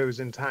window was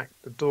intact.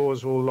 The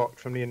doors were all locked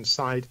from the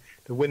inside.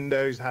 The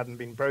windows hadn't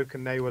been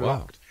broken. They were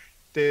locked.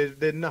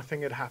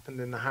 Nothing had happened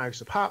in the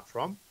house apart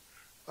from,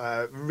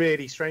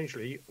 really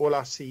strangely, all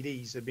our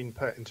CDs had been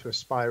put into a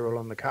spiral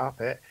on the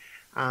carpet,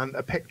 and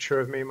a picture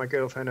of me and my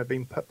girlfriend had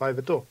been put by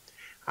the door.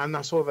 And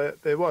that's all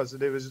that there was.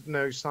 There was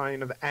no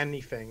sign of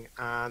anything.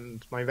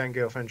 And my then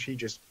girlfriend, she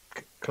just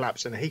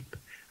collapsed in a heap.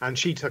 And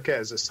she took it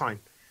as a sign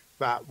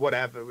that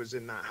whatever was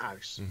in that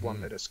house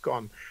wanted us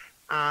gone.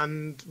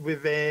 And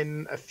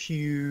within a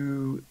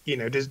few,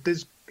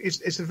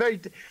 it's a very...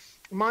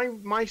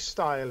 My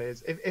style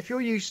is, if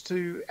you're used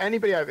to,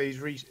 anybody out there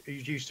who's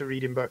used to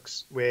reading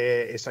books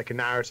where it's like a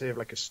narrative,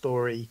 like a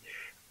story,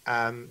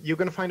 you're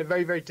going to find it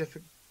very, very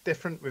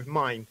different with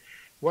mine.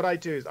 What I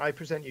do is I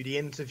present you the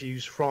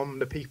interviews from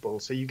the people,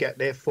 so you get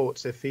their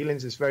thoughts, their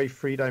feelings. It's very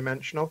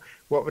three-dimensional.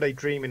 What were they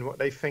dreaming? What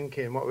were they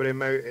thinking? What were their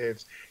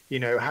motives?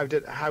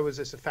 How was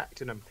this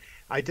affecting them?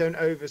 I don't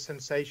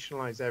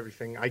over-sensationalize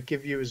everything. I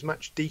give you as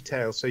much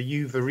detail so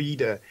you, the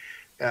reader,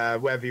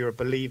 whether you're a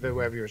believer,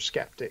 whether you're a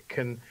skeptic,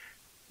 can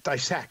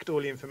dissect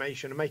all the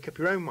information and make up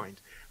your own mind.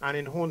 And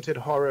in Haunted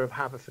Horror of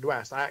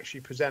Haverfordwest, I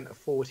actually present a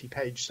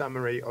 40-page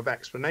summary of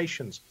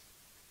explanations.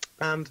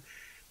 And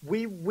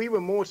we were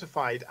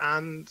mortified,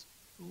 and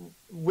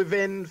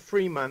within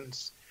 3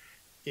 months,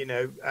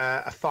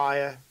 a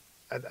fire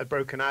had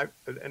broken out,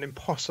 an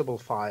impossible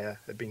fire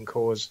had been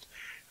caused.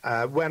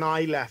 When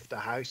I left the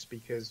house,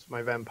 because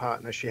my then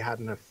partner, she had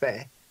an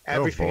affair,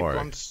 everything had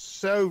gone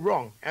so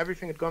wrong.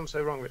 Everything had gone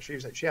so wrong that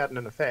she had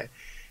an affair.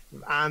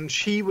 And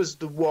she was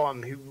the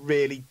one who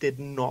really did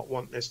not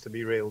want this to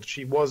be real.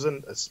 She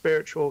wasn't a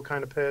spiritual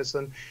kind of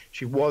person.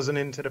 She wasn't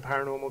into the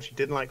paranormal. She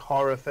didn't like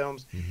horror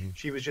films.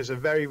 She was just a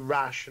very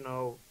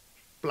rational,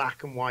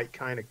 black and white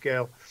kind of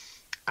girl.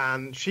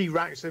 And she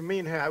rang, so me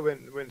and her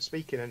weren't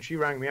speaking, and she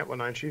rang me up one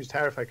night, and she was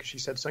terrified because she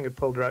said something had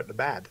pulled her out of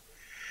bed.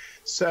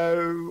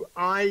 So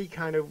I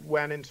kind of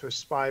went into a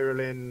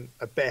spiraling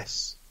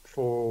abyss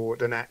for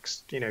the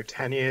next,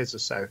 10 years or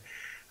so.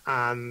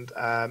 And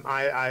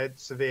I had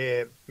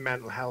severe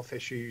mental health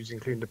issues,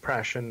 including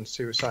depression,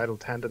 suicidal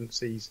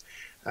tendencies,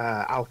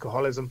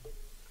 alcoholism.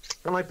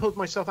 And I pulled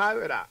myself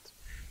out of that.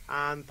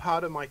 And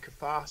part of my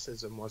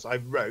catharsism was I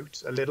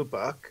wrote a little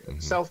book,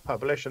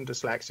 self-published, I'm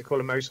dyslexic,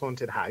 called A Most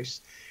Haunted House,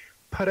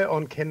 put it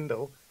on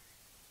Kindle,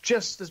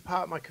 just as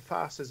part of my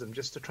catharsism,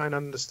 just to try and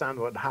understand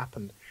what had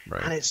happened.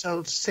 Right. And it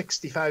sold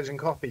 60,000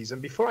 copies. And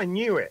before I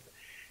knew it,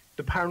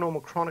 the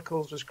Paranormal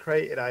Chronicles was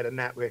created. I had a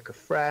network of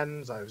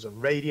friends. I was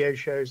on radio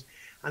shows.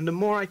 And the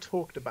more I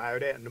talked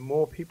about it and the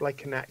more people I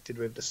connected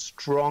with, the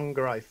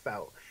stronger I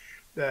felt,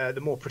 the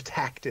more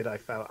protected I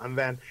felt. And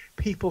then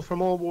people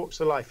from all walks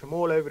of life, from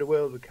all over the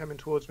world, were coming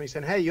towards me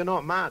saying, hey, you're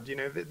not mad. You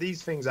know,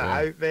 these things are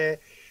out there.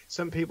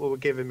 Some people were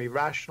giving me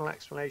rational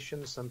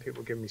explanations. Some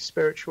people were giving me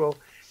spiritual.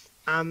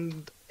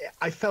 And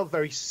I felt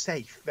very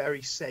safe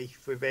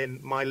within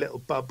my little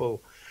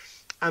bubble.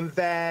 And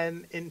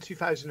then in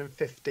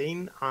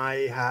 2015, I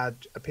had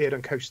appeared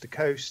on Coast to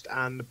Coast,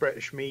 and the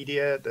British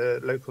media,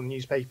 the local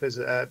newspapers,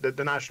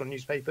 the national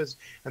newspapers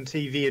and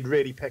TV had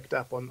really picked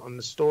up on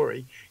the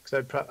story,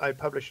 because I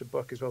published a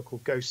book as well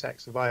called Ghost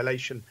Sex and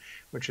Violation,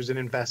 which was an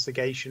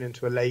investigation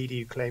into a lady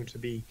who claimed to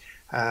be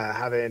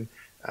having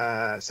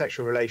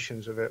sexual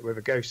relations with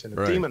a ghost and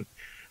a demon.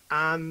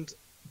 And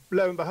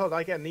lo and behold,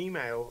 I get an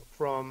email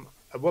from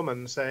a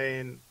woman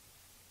saying,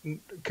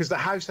 because the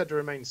house had to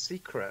remain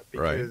secret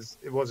because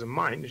it wasn't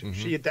mine.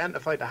 She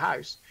identified the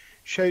house,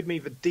 showed me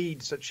the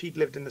deeds that she'd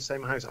lived in the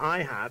same house I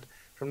had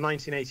from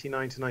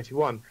 1989 to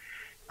 91.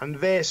 And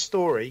their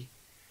story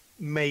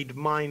made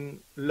mine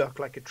look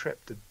like a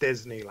trip to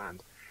Disneyland.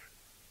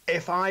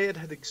 If I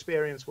had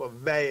experienced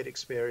what they had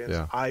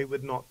experienced, I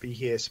would not be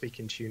here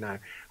speaking to you now.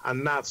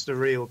 And that's the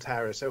real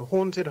terror. So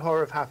Haunted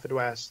Horror of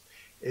Haverfordwest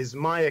is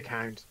my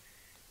account,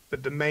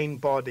 but the main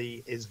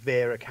body is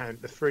their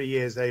account, the 3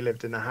 years they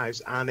lived in the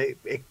house. And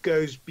it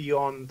goes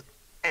beyond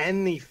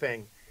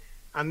anything.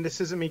 And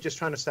this isn't me just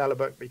trying to sell a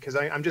book, because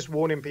I'm just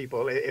warning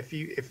people, if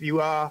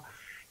you are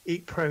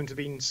prone to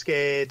being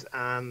scared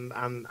and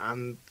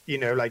you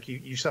know, like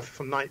you suffer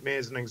from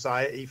nightmares and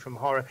anxiety from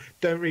horror,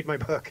 don't read my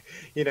book,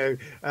 you know,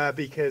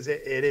 because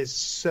it is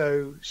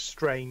so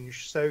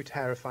strange, so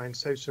terrifying,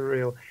 so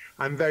surreal.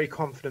 I'm very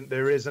confident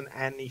there isn't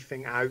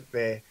anything out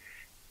there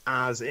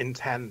as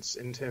intense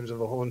in terms of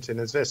a haunting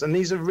as this. And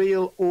these are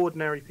real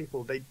ordinary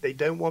people. They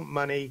don't want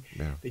money.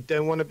 They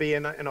don't want to be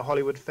in a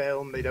Hollywood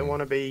film. They don't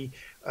want to be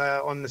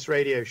on this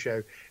radio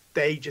show.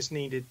 They just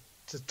needed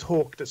to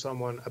talk to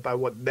someone about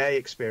what they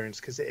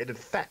experienced, because it had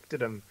affected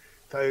them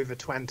for over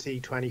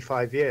 20,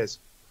 25 years.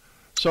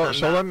 So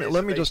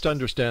let me just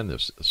understand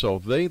this. So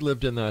they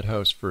lived in that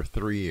house for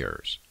 3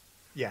 years.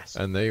 Yes.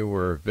 And they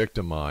were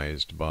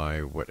victimized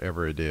by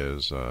whatever it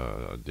is,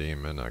 a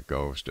demon, a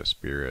ghost, a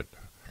spirit.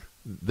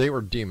 They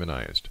were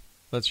demonized.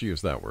 Let's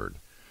use that word.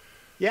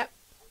 Yeah.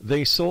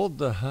 They sold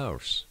the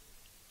house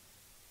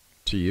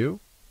to you?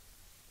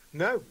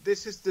 No,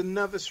 this is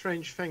another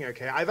strange thing.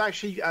 Okay, I've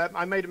actually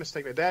I made a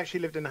mistake there. They actually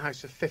lived in the house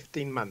for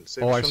 15 months.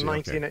 It was I from see.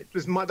 19. Okay. It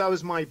was that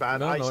was my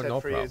bad. I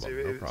said 3 years.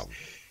 No problem.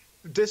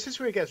 This is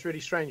where it gets really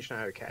strange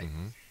now. Okay,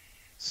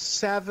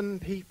 7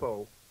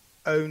 people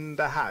owned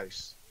the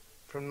house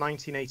from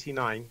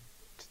 1989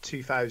 to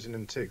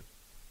 2002,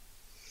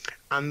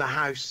 and the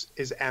house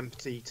is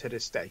empty to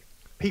this day.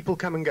 People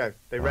come and go.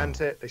 They rent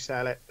it, they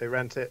sell it, they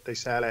rent it, they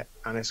sell it,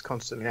 and it's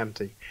constantly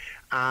empty.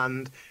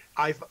 And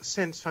I've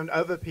since found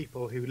other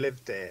people who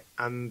lived there,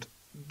 and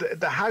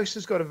the house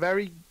has got a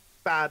very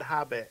bad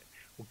habit,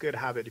 or good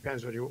habit,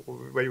 depends where you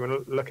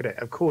want to look at it,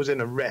 of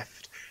causing a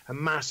rift, a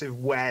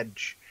massive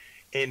wedge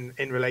in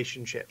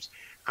relationships.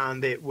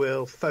 And it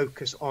will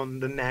focus on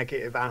the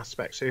negative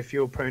aspects. So if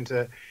you're prone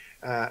to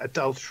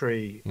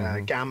adultery,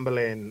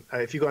 gambling,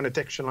 if you've got an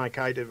addiction like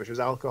I did, which was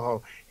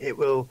alcohol, it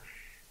will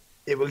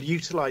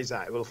utilize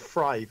that. It will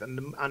thrive,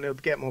 and it'll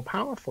get more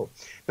powerful.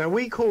 Now,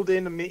 we called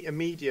in a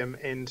medium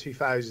in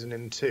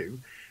 2002,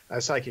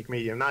 a psychic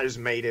medium. That just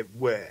made it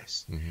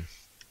worse.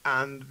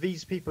 And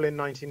these people in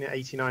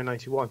 1989,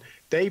 91,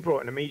 they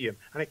brought in a medium,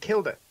 and it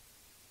killed it.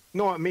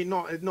 Not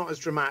as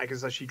dramatic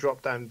as she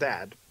dropped down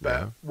dead,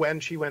 but when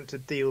she went to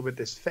deal with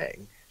this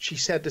thing, she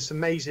said this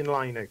amazing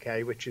line,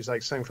 okay, which is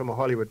like something from a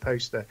Hollywood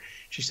poster.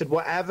 She said,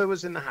 whatever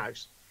was in the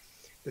house,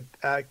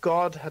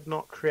 God had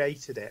not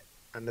created it,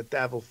 and the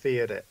devil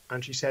feared it.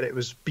 And she said it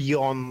was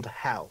beyond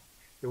hell.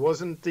 It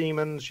wasn't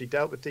demons. She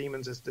dealt with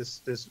demons as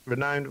this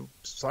renowned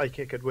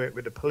psychic, had worked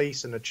with the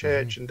police and the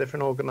church and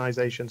different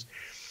organizations.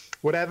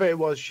 Whatever it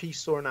was she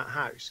saw in that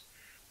house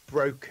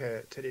broke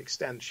her to the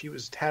extent she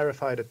was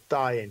terrified of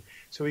dying.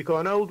 So we've got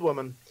an old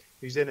woman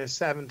who's in her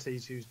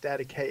 70s, who's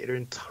dedicated her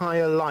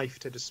entire life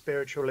to the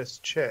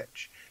spiritualist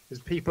church. There's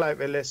people out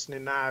there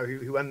listening now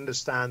who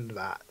understand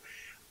that.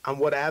 And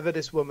whatever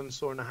this woman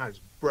saw in the house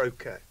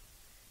broke her.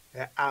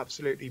 It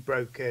absolutely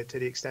broke her to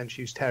the extent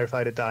she was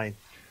terrified of dying.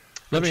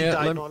 She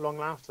died not long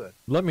after.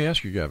 Let me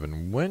ask you,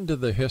 Gavin, when did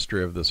the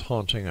history of this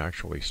haunting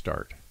actually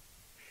start?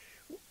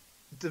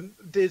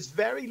 There's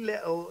very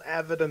little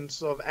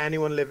evidence of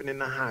anyone living in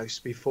the house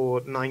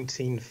before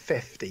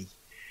 1950.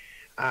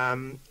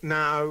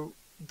 Now,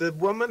 the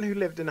woman who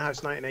lived in the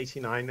house in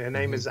 1989, her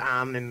name is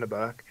Anne in the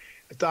book.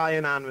 Di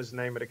and Anne was the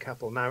name of the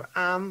couple. Now,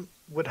 Anne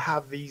would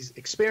have these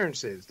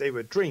experiences. They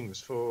were dreams,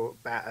 for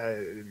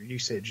better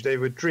usage. They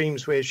were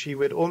dreams where she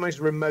would almost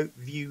remote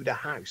view the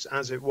house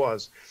as it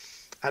was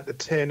at the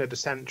turn of the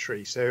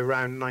century, so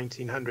around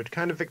 1900,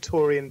 kind of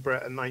Victorian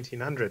Britain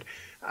 1900.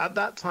 At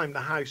that time, the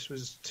house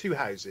was 2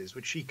 houses,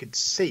 which she could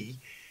see,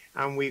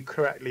 and we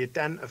correctly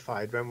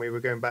identified when we were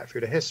going back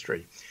through the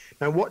history.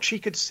 Now, what she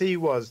could see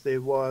was there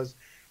was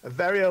a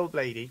very old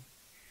lady,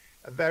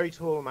 a very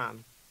tall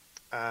man,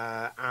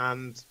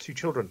 and 2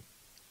 children.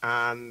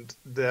 And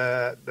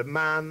the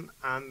man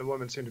and the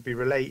woman seemed to be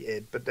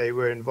related, but they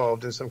were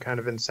involved in some kind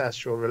of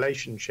incestual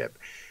relationship.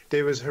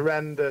 There was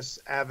horrendous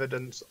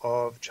evidence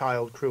of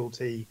child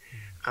cruelty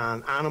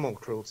and animal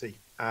cruelty,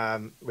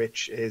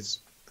 which was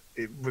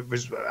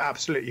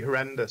absolutely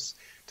horrendous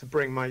to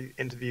bring my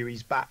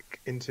interviewees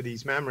back into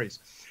these memories.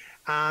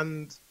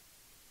 And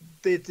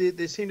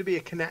there seemed to be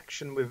a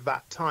connection with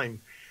that time.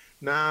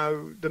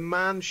 Now, the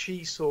man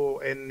she saw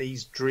in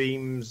these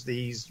dreams,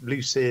 these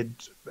lucid,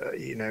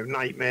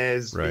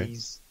 nightmares, right. he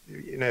was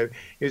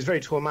a very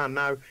tall man.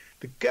 Now,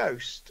 the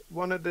ghost,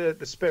 one of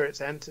the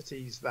spirit's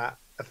entities that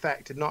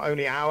affected not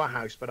only our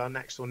house, but our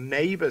next door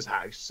neighbor's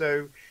house.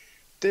 So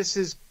this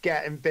is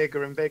getting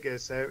bigger and bigger.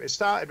 So it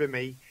started with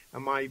me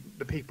and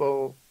the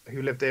people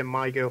who lived there,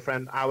 my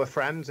girlfriend, our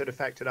friends. It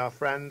affected our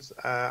friends,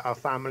 our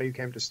family who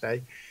came to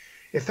stay.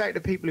 It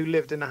affected people who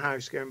lived in the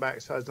house going back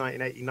as far as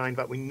 1989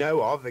 that we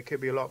know of. It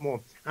could be a lot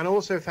more. And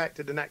also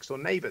affected the next door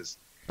neighbors.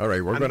 All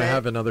right, we're going to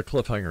have another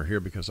cliffhanger here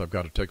because I've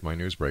got to take my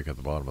news break at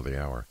the bottom of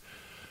the hour.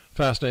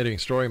 Fascinating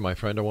story, my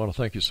friend. I want to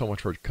thank you so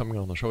much for coming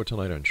on the show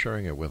tonight and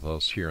sharing it with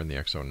us here in the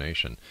X Zone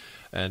Nation.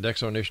 And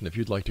X Zone Nation, if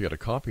you'd like to get a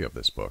copy of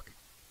this book,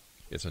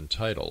 it's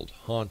entitled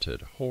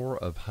Haunted Horror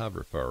of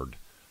Haverford.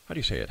 How do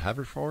you say it?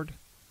 Haverford?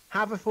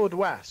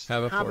 Haverfordwest.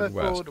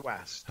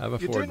 Haverfordwest.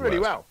 You're doing really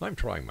well. I'm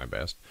trying my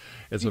best.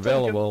 It's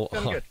available.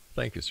 Good.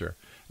 Thank you, sir.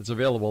 It's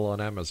available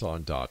on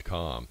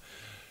Amazon.com.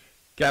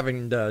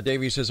 Gavin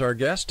Davies is our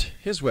guest.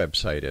 His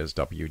website is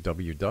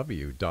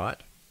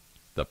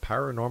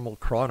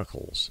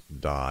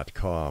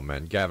www.theparanormalchronicles.com.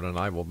 And Gavin and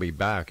I will be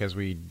back as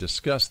we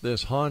discuss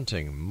this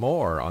haunting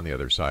more on the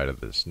other side of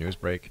this news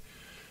break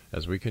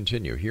as we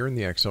continue here in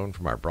the X Zone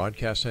from our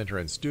broadcast center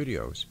and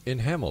studios in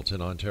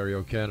Hamilton,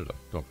 Ontario, Canada.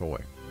 Don't go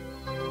away.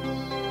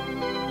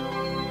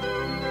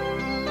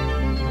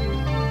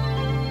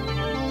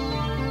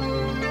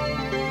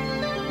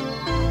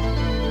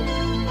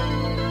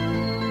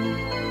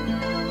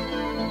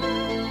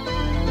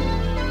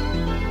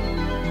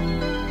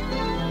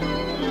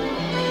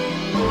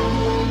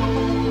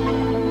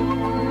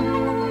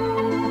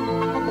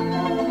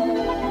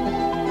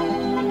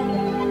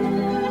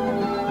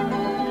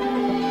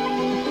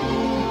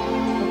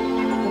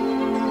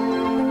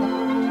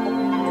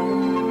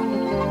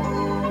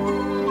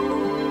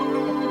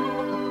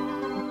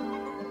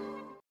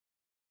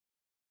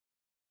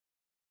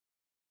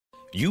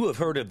 You have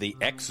heard of the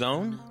X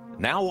Zone?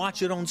 Now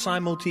watch it on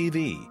Simul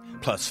TV,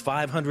 plus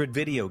 500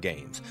 video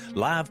games,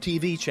 live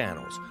TV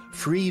channels,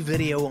 free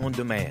video on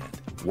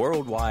demand,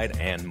 worldwide,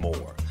 and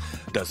more.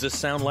 Does this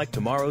sound like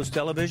tomorrow's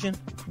television?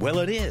 Well,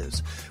 it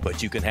is,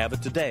 but you can have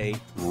it today,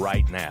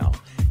 right now.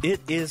 It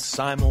is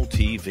Simul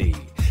TV.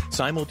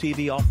 Simul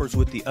TV offers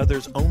what the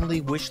others only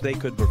wish they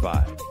could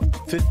provide.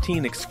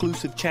 15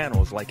 exclusive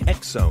channels like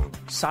X Zone,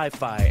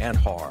 Sci-Fi, and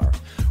Horror.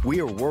 We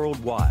are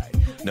worldwide.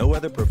 No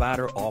other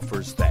provider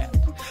offers that.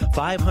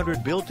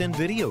 500 built-in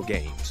video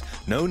games.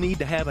 No need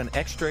to have an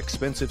extra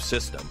expensive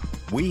system.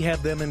 We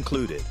have them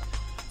included.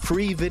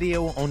 Free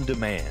video on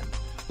demand.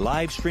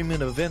 Live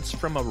streaming events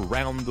from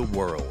around the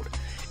world.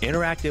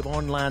 Interactive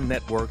online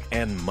network,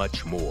 and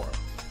much more.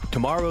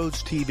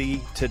 Tomorrow's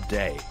TV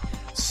today.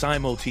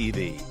 Simul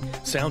TV.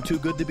 Sound too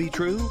good to be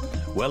true?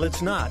 Well,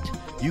 it's not.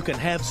 You can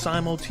have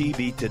Simul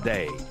TV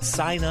today.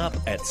 Sign up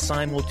at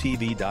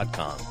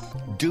simultv.com.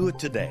 Do it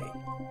today.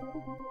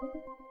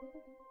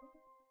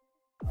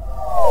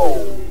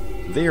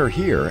 They are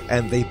here,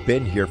 and they've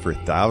been here for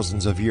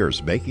thousands of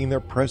years, making their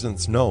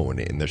presence known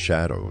in the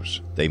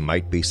shadows. They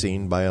might be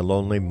seen by a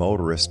lonely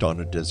motorist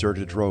on a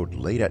deserted road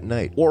late at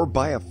night, or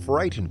by a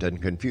frightened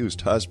and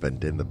confused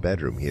husband in the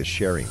bedroom he is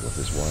sharing with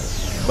his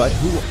wife. But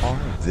who are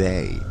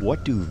they?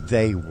 What do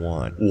they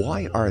want?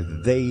 Why are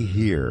they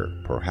here?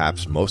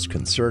 Perhaps most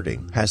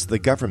concerning, has the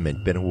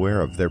government been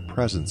aware of their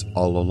presence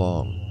all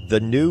along? The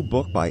new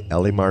book by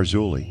rel-mar,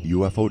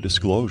 UFO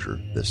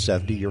Disclosure, the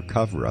 70-year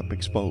cover-up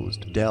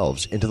exposed,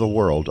 delves into the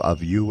world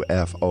of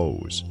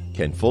UFOs.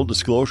 Can full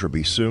disclosure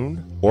be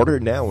soon? Order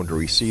now and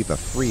receive a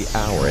free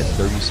hour and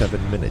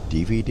 37-minute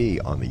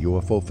DVD on the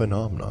UFO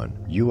phenomenon.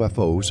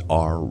 UFOs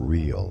are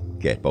real.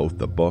 Get both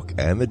the book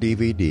and the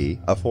DVD,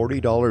 a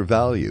 $40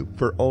 value,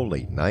 for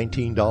only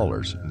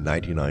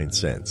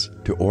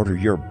 $19.99. To order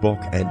your book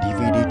and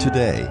DVD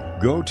today,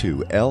 go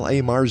to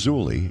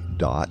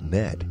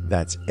rel-marzulli.net.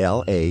 That's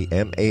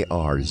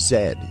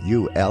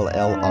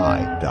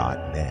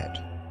LAMARZULLI.net.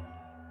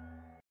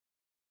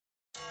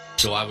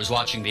 So I was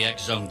watching the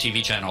X Zone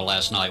TV channel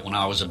last night when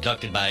I was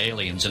abducted by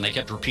aliens, and they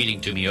kept repeating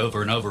to me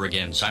over and over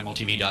again,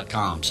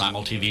 simultv.com,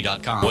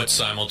 simultv.com.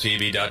 What's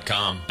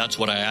simultv.com? That's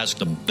what I asked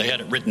them. They had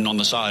it written on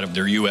the side of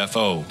their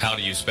UFO. How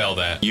do you spell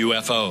that?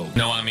 UFO.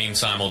 No, I mean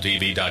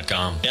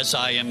simultv.com.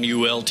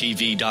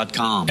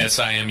 simultv.com.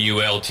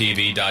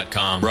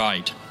 simultv.com.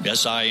 Right.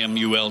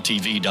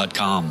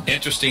 simultv.com.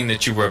 Interesting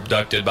that you were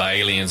abducted by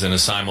aliens in a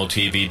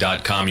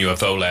simultv.com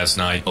UFO last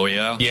night. Oh,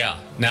 yeah? Yeah.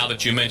 Now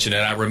that you mention it,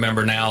 I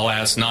remember now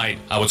last night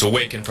I was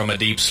awakened from a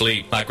deep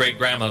sleep. My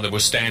great-grandmother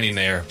was standing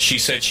there. She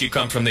said she'd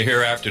come from the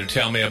hereafter to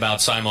tell me about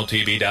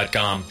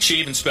simultv.com. She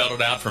even spelled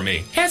it out for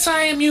me.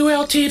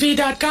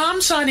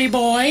 SIMULTV.com, sonny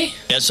boy.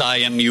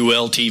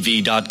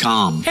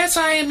 SIMULTV.com.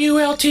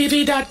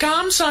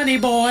 SIMULTV.com, sonny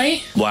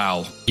boy.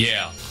 Wow.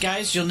 Yeah.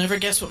 Guys, you'll never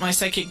guess what my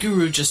psychic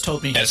guru just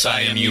told me.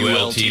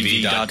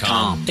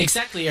 SIMULTV.com.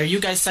 Exactly. Are you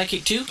guys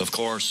psychic too? Of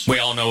course. We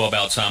all know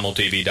about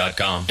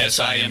simultv.com.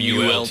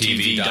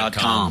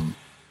 SIMULTV.com.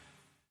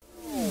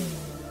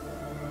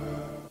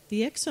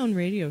 The X Zone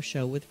Radio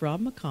Show with Rob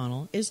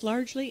McConnell is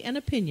largely an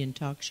opinion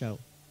talk show.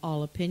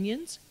 All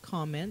opinions,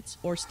 comments,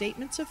 or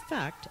statements of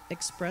fact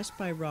expressed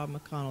by Rob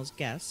McConnell's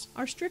guests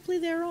are strictly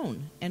their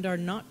own and are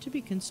not to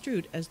be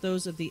construed as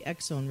those of the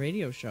X Zone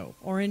Radio Show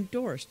or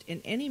endorsed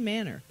in any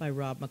manner by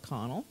Rob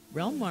McConnell,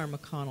 rel-mar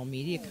McConnell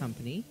Media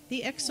Company,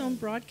 the X Zone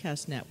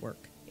Broadcast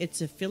Network,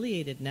 its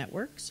affiliated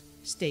networks,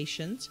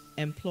 stations,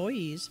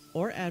 employees,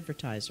 or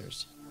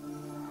advertisers.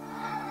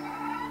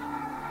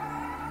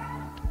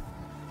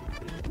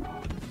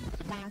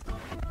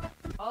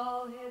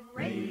 All Hit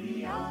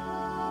Radio.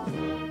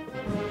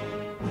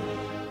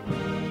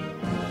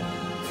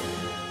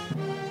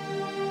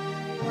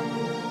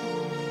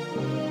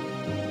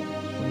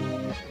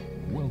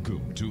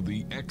 Welcome to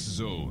the X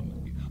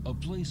Zone, a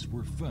place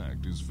where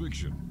fact is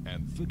fiction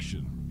and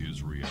fiction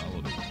is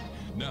reality.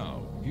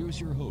 Now,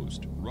 here's your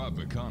host, Rob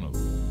McConnell.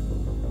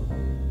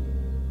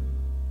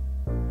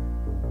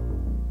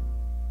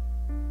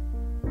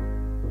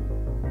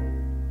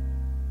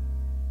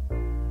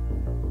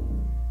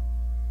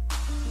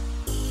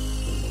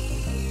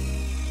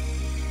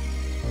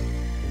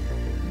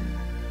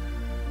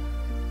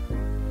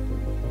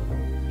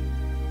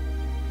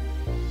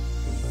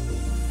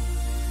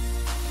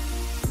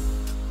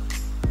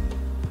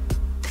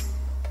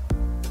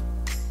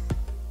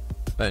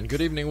 And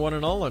good evening, one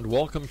and all, and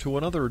welcome to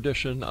another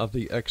edition of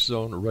the X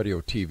Zone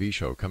Radio TV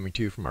show, coming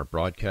to you from our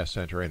broadcast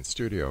center and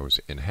studios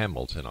in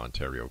Hamilton,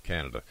 Ontario,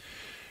 Canada.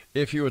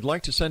 If you would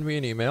like to send me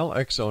an email,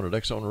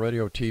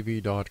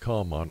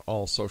 xzone@xzoneradiotv.com, on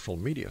all social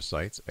media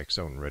sites, X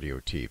Zone Radio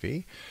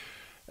TV.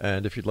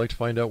 And if you'd like to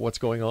find out what's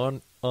going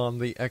on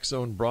the X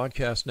Zone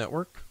Broadcast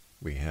Network,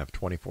 we have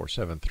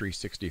 24/7,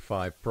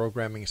 365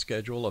 programming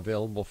schedule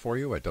available for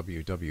you at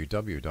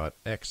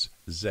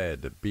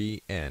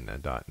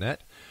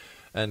www.xzbn.net.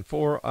 And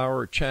for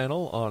our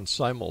channel on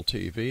Simul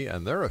TV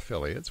and their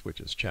affiliates,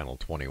 which is Channel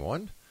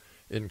 21,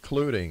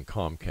 including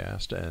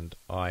Comcast and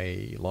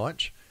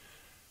iLaunch,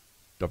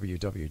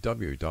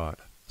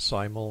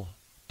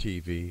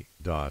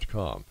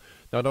 www.simultv.com.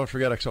 Now, don't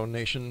forget, X Zone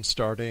Nation,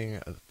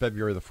 starting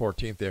February the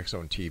 14th, the X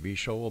Zone TV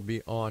show will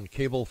be on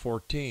Cable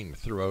 14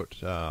 throughout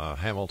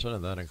Hamilton,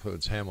 and that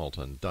includes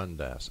Hamilton,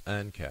 Dundas,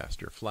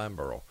 Ancaster,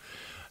 Flamborough,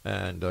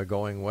 and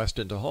going west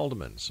into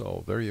Haldeman.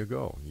 So there you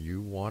go.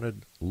 You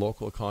wanted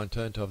local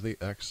content of the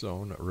X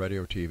Zone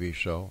Radio TV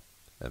show,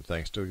 and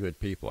thanks to good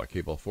people at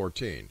Cable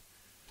 14,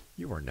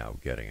 you are now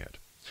getting it.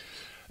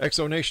 X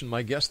Zone Nation,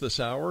 my guest this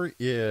hour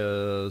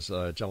is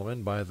a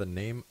gentleman by the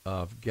name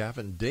of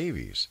Gavin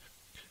Davies.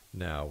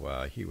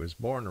 Now, he was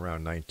born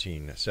around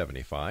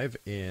 1975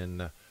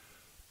 in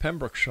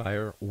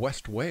Pembrokeshire,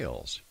 West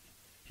Wales.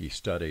 He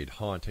studied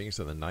hauntings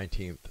in the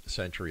 19th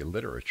century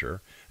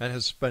literature and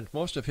has spent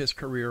most of his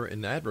career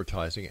in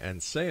advertising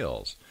and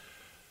sales.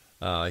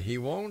 He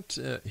won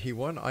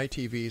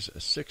ITV's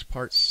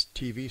 6-part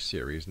TV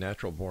series,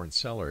 Natural Born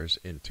Sellers,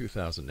 in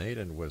 2008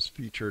 and was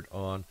featured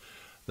on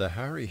the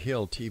Harry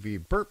Hill TV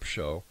Burp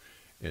Show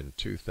in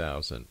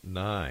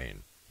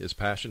 2009. His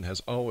passion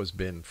has always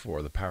been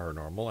for the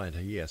paranormal, and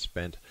he has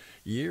spent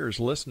years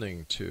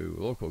listening to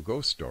local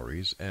ghost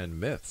stories and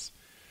myths.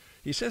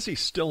 He says he's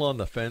still on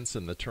the fence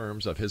in the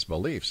terms of his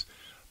beliefs,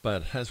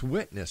 but has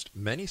witnessed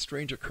many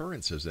strange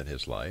occurrences in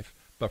his life,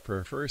 but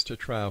prefers to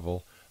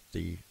travel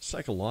the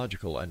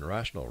psychological and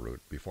rational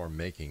route before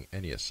making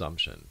any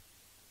assumption.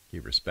 He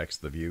respects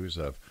the views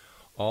of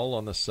all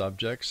on the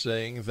subject,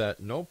 saying that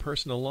no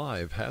person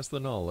alive has the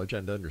knowledge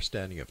and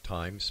understanding of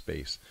time,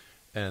 space,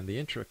 and the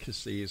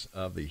intricacies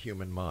of the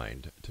human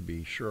mind to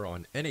be sure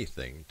on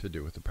anything to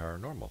do with the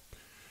paranormal.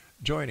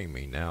 Joining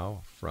me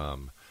now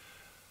from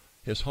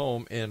his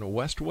home in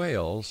West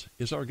Wales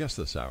is our guest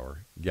this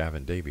hour,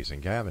 Gavin Davies.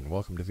 And Gavin,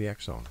 welcome to the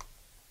X Zone.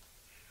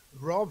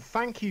 Rob,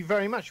 thank you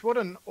very much. What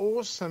an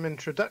awesome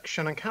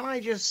introduction. And can I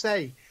just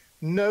say,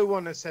 no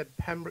one has said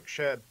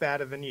Pembrokeshire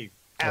better than you,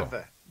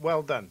 ever. Oh.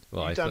 Well done.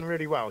 Well, you've done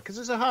really well, because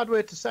it's a hard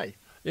word to say.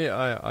 Yeah,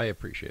 I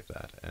appreciate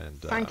that.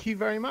 And thank you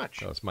very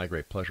much. It's my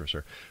great pleasure,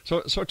 sir.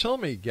 So tell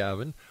me,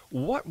 Gavin,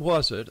 what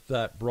was it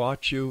that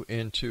brought you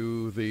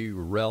into the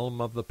realm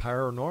of the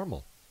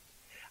paranormal?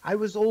 I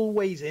was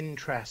always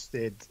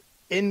interested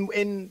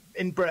in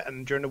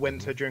Britain during the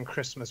winter, during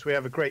Christmas. We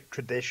have a great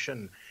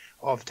tradition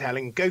of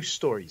telling ghost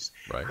stories.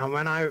 Right. And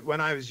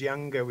when I was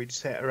younger, we'd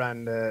sit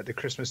around the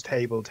Christmas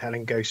table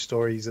telling ghost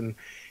stories, and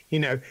you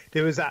know,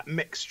 there was that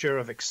mixture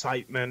of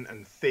excitement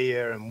and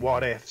fear and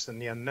what ifs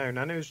and the unknown,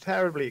 and it was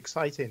terribly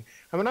exciting.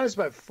 And when I was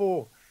about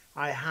 4,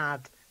 I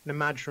had an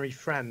imaginary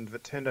friend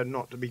that turned out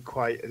not to be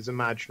quite as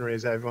imaginary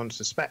as everyone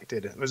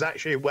suspected. It was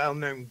actually a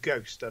well-known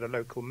ghost at a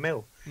local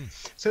mill.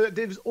 So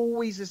there was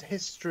always this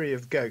history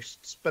of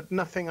ghosts, but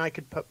nothing I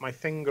could put my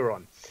finger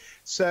on.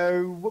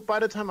 So by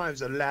the time I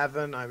was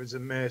 11, I was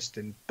immersed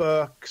in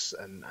books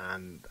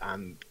and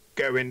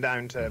going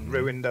down to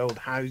ruined old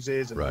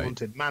houses and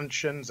haunted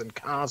mansions and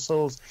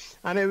castles,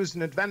 and it was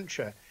an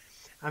adventure.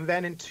 And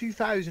then in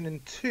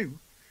 2002,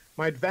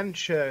 my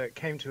adventure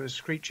came to a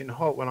screeching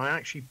halt when I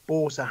actually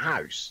bought a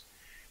house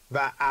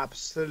that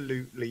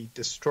absolutely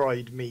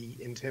destroyed me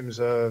in terms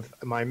of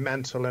my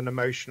mental and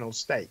emotional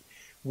state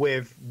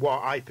with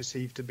what I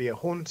perceived to be a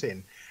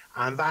haunting.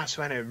 And that's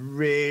when it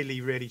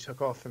really, really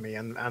took off for me.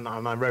 And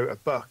I wrote a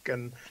book,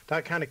 and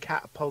that kind of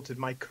catapulted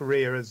my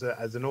career as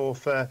an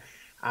author,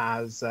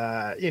 as,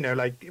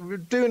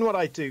 like doing what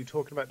I do,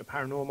 talking about the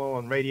paranormal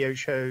on radio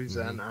shows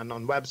and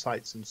on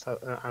websites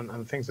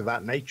and things of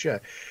that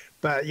nature.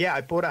 But yeah, I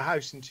bought a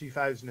house in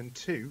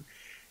 2002,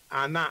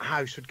 and that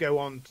house would go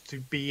on to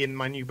be in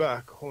my new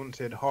book,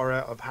 Haunted Horror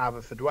of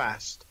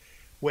Haverfordwest,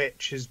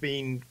 which has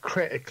been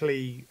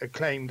critically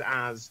acclaimed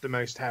as the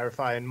most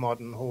terrifying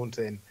modern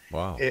haunting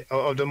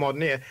of the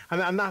modern era.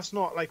 And that's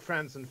not like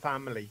friends and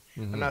family,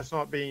 and that's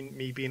not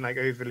me being like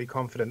overly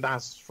confident.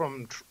 That's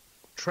from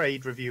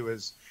trade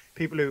reviewers,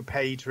 people who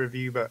pay to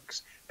review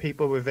books,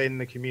 people within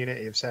the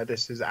community have said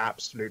this is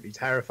absolutely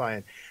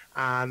terrifying.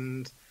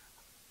 And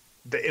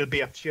it'll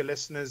be up to your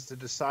listeners to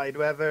decide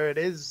whether it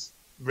is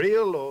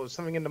real or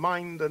something in the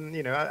mind. And,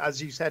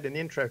 as you said in the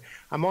intro,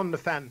 I'm on the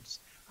fence.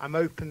 I'm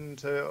open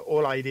to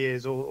all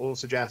ideas, all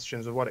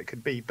suggestions of what it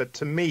could be. But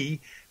to me,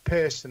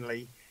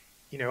 personally,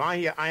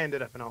 I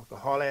ended up an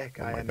alcoholic.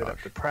 I ended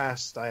up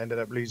depressed. I ended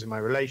up losing my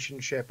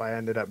relationship. I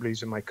ended up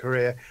losing my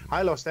career.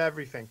 I lost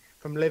everything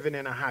from living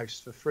in a house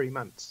for 3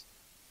 months.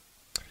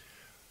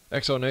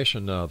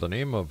 Exonation, the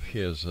name of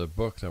his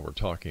book that we're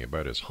talking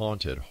about is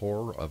Haunted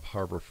Horror of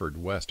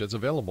Haverfordwest. It's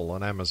available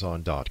on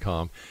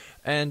Amazon.com.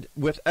 And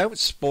without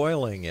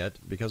spoiling it,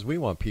 because we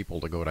want people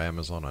to go to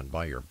Amazon and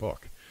buy your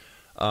book,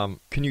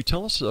 can you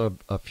tell us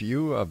a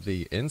few of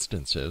the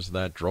instances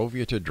that drove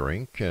you to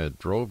drink,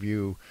 drove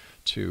you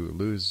to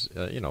lose,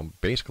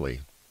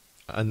 basically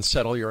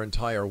unsettle your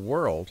entire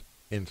world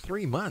in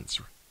 3 months?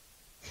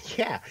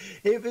 Yeah,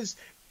 it was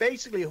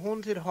basically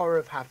Haunted Horror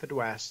of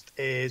Haverfordwest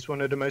is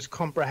one of the most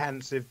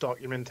comprehensive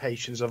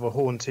documentations of a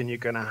haunting you're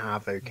going to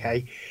have,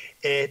 okay?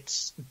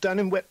 It's done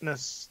in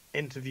witness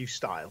interview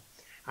style,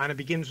 and it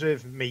begins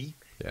with me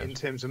in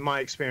terms of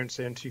my experience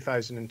in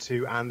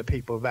 2002 and the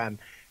people then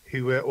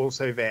who were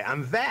also there.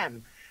 And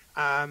then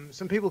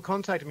some people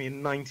contacted me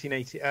in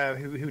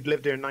 1980, who'd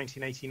lived there in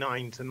 1989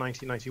 to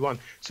 1991.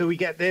 So we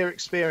get their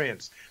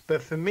experience.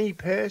 But for me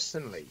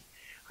personally,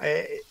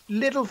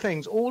 little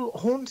things, all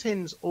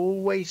hauntings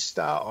always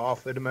start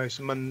off with the most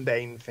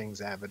mundane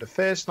things ever. The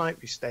first night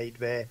we stayed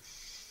there,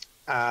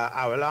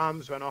 our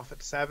alarms went off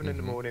at 7 in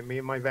the morning, me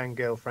and my then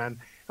girlfriend,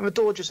 and the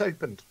door just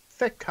opened.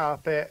 Thick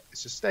carpet,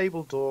 it's a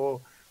stable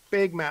door,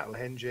 big metal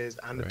hinges,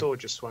 and the door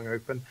just swung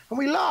open, and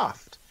we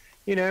laughed.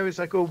 It was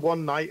like,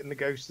 one night and the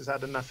ghost has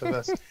had enough of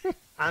us.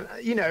 And,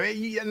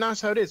 and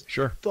that's how it is.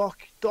 Sure.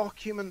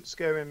 Documents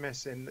going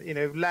missing,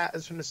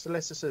 letters from the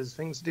solicitors,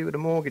 things to do with the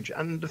mortgage.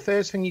 And the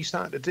first thing you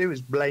start to do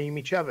is blame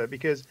each other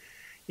because,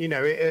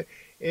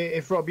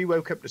 if Robbie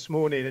woke up this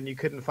morning and you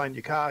couldn't find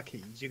your car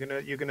keys,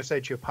 you're gonna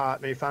say to your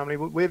partner, your family,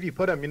 where have you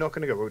put them? You're not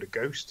going to go, the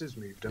ghost has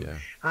moved them. Yeah.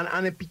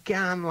 And it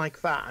began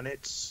like that, and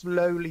it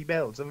slowly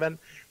builds. And then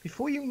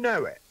before you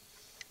know it,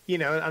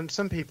 and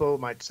some people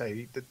might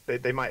say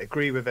that they might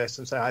agree with this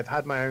and say, I've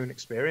had my own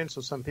experience,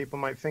 or some people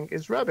might think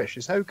it's rubbish,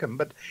 it's hokum.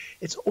 But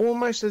it's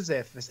almost as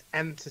if this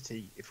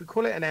entity, if we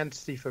call it an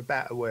entity for a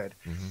better word,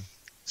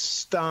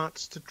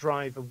 starts to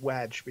drive a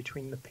wedge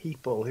between the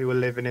people who are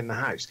living in the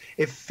house.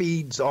 It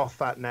feeds off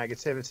that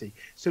negativity.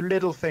 So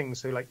little things,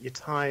 so like you're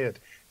tired,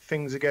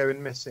 things are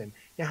going missing,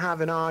 you're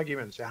having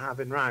arguments, you're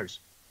having rows.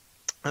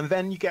 And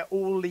then you get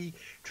all the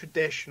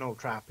traditional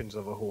trappings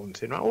of a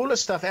haunting, right? All the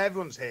stuff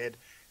everyone's heard,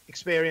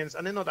 experience,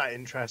 and they're not that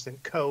interesting.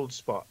 Cold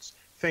spots,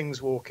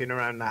 things walking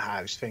around the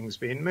house, things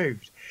being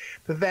moved.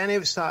 But then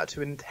it started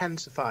to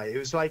intensify. It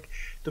was like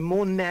the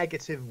more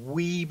negative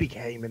we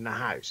became in the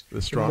house,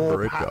 the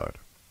stronger it got.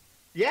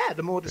 Yeah,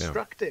 the more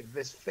destructive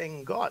this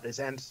thing got, this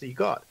entity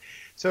got.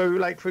 So,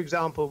 like, for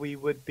example,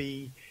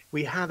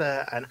 we had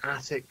an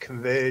attic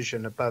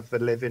conversion above the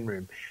living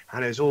room,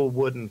 and it was all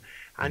wooden,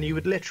 and you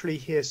would literally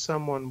hear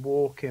someone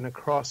walking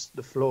across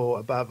the floor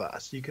above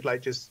us. You could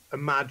just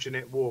imagine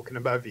it walking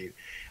above you,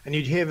 and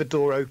you'd hear the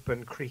door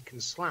open, creak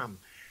and slam.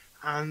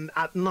 And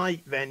at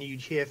night then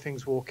you'd hear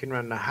things walking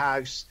around the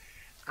house,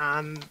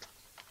 and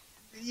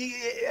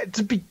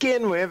to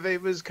begin with,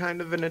 it was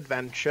kind of an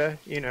adventure.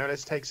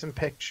 Let's take some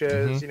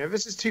pictures.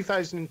 This is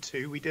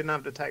 2002. We didn't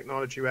have the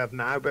technology we have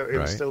now, but it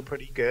was still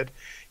pretty good,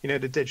 the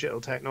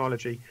digital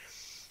technology.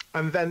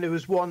 And then there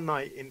was one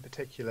night in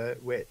particular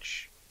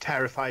which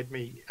terrified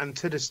me, and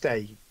to this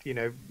day,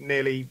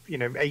 nearly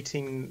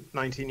 18,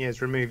 19 years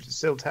removed, it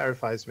still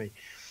terrifies me.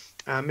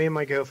 Me and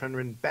my girlfriend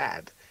were in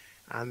bed,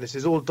 And this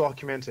is all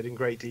documented in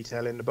great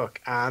detail in the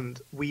book.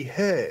 And we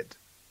heard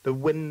the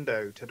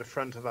window to the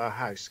front of our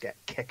house get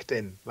kicked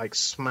in, like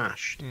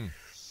smashed.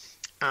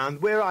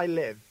 And where I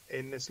live,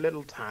 in this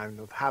little town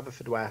of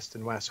Haverfordwest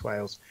in West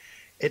Wales,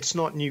 it's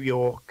not New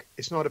York,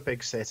 it's not a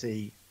big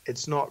city,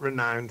 it's not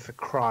renowned for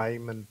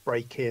crime and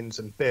break-ins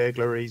and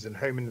burglaries and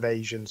home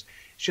invasions.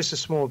 It's just a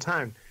small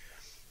town.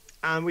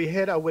 And we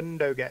heard our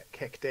window get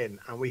kicked in,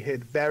 and we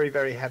heard very,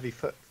 very heavy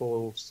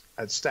footfalls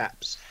and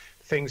steps,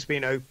 things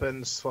being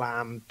opened,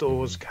 slammed,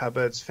 doors,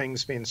 cupboards,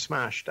 things being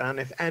smashed. And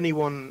if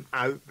anyone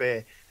out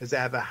there has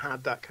ever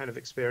had that kind of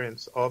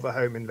experience of a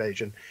home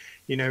invasion,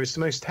 you know, it's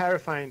the most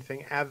terrifying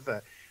thing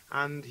ever.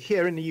 And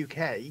here in the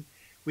UK,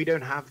 we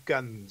don't have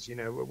guns, you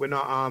know, we're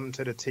not armed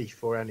to the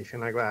teeth or anything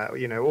like that.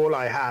 You know, all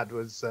I had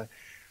was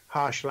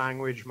harsh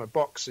language, my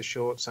boxer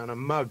shorts and a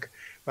mug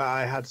that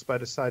I had by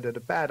the side of the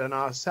bed, and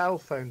our cell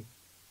phone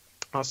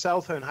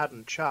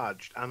hadn't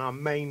charged, and our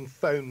main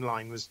phone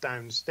line was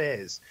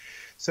downstairs.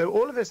 So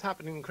all of this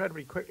happened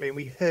incredibly quickly, and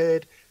we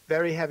heard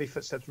very heavy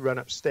footsteps run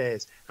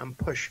upstairs and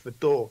push the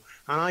door.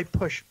 And I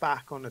pushed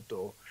back on the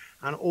door,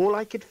 and all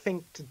I could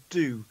think to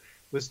do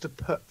was to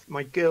put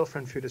my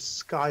girlfriend through the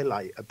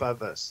skylight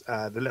above us,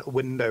 the little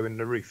window in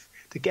the roof,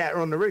 to get her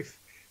on the roof,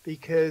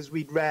 because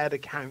we'd read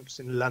accounts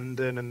in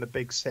London and the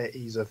big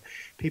cities of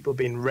people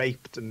being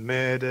raped and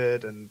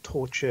murdered and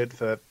tortured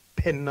for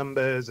PIN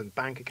numbers and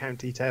bank account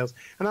details,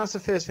 and that's the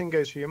first thing that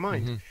goes through your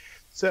mind.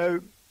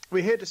 So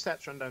we heard the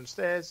steps run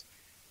downstairs,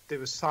 there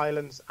was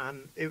silence,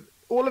 and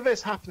all of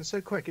this happened so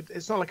quick.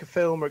 It's not like a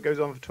film where it goes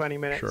on for 20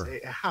 minutes. Sure.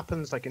 It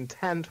happens like in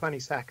 10, 20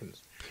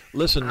 seconds.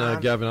 Listen,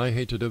 Gavin, I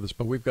hate to do this,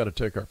 but we've got to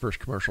take our first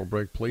commercial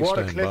break. Please stand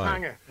by. What a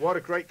cliffhanger. What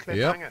a great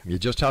cliffhanger. Yep, you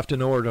just have to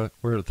know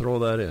where to throw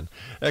that in.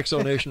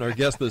 Exonation, our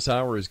guest this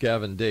hour is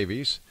Gavin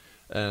Davies,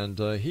 and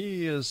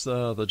he is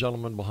the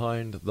gentleman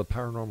behind the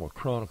Paranormal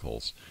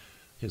Chronicles.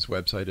 His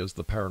website is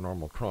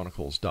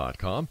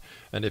theparanormalchronicles.com,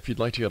 and if you'd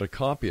like to get a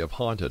copy of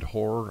Haunted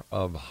Horror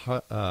of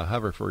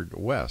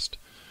Haverfordwest,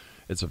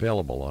 it's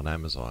available on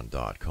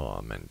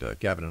Amazon.com. And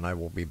Gavin and I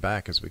will be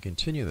back as we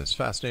continue this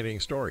fascinating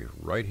story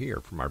right here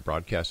from our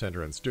broadcast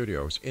center and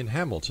studios in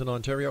Hamilton,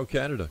 Ontario,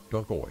 Canada.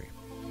 Don't go away.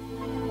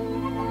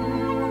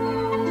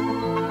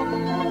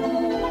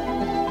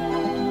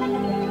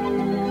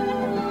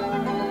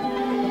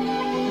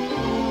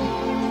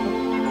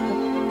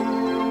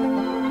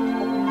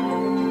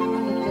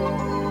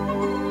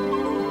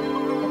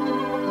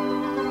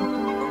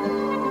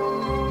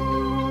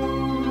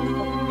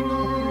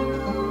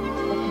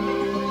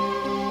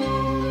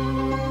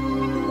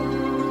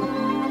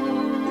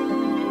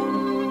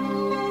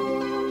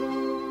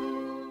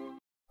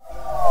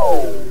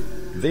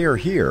 They are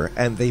here,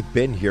 and they've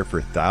been here for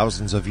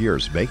thousands of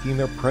years, making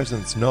their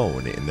presence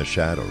known in the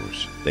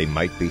shadows. They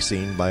might be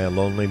seen by a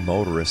lonely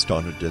motorist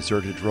on a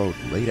deserted road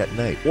late at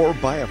night, or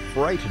by a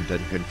frightened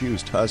and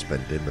confused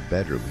husband in the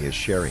bedroom he is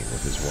sharing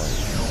with his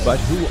wife.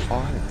 But who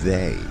are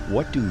they?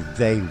 What do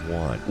they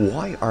want?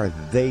 Why are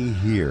they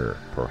here?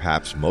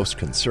 Perhaps most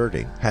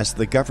concerning, has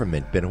the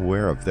government been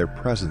aware of their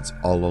presence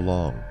all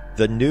along?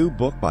 The new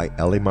book by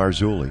L.A.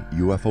 Marzulli,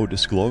 UFO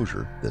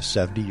Disclosure, the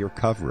 70-year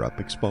cover-up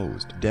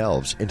exposed,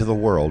 delves into the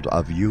world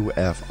of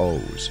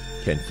UFOs.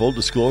 Can full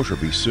disclosure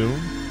be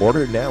soon?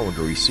 Order now and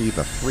receive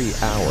a free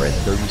hour and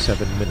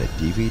 37-minute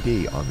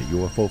DVD on the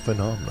UFO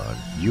phenomenon.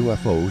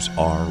 UFOs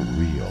are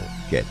real.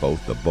 Get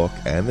both the book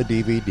and the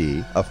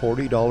DVD, a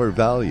 $40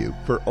 value,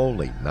 for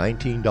only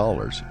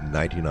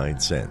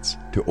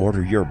 $19.99. To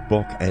order your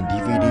book and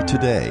DVD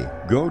today,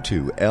 go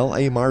to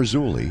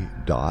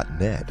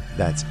lamarzulli.net.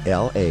 That's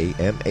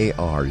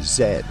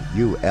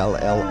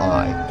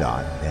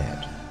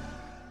LAMARZULLI.net.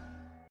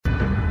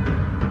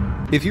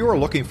 If you are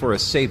looking for a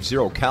safe,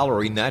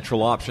 zero-calorie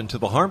natural option to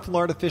the harmful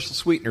artificial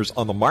sweeteners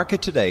on the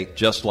market today,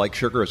 Just Like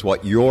Sugar is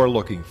what you're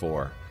looking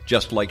for.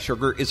 Just Like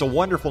Sugar is a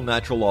wonderful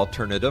natural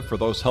alternative for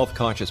those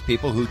health-conscious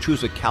people who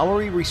choose a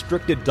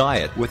calorie-restricted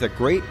diet with a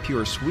great,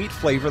 pure, sweet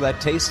flavor that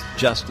tastes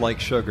just like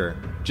sugar.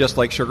 Just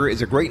Like Sugar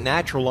is a great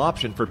natural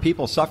option for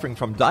people suffering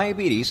from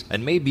diabetes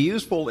and may be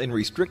useful in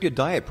restricted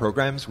diet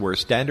programs where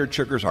standard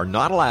sugars are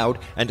not allowed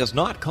and does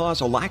not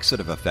cause a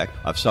laxative effect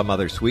of some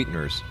other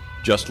sweeteners.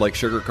 Just Like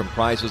Sugar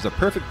comprises a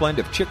perfect blend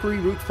of chicory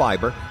root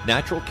fiber,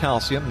 natural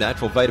calcium,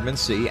 natural vitamin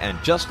C, and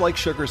Just Like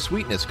Sugar's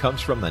sweetness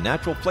comes from the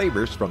natural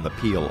flavors from the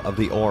peel of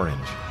the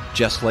orange.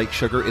 Just Like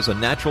Sugar is a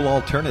natural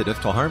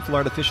alternative to harmful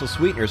artificial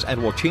sweeteners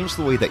and will change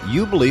the way that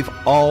you believe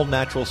all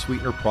natural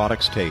sweetener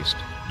products taste.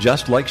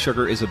 Just Like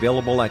Sugar is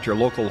available at your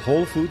local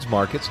Whole Foods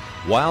markets,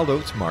 Wild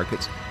Oats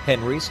markets,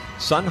 Henry's,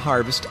 Sun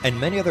Harvest, and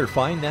many other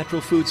fine natural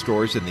food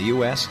stores in the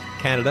U.S.,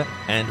 Canada,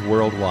 and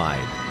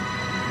worldwide.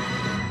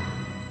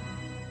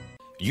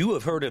 You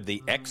have heard of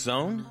the X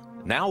Zone?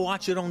 Now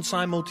watch it on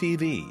Simul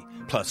TV,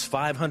 plus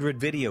 500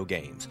 video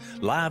games,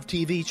 live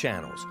TV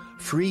channels,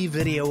 free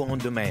video on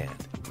demand,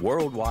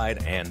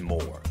 worldwide, and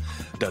more.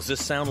 Does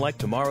this sound like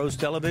tomorrow's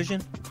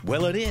television?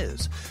 Well, it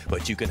is,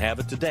 but you can have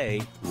it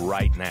today,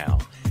 right now.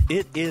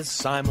 It is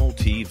Simul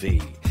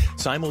TV.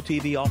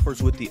 SimulTV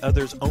offers what the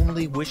others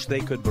only wish they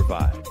could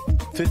provide.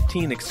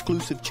 15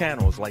 exclusive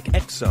channels like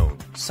X-Zone,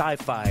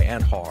 Sci-Fi,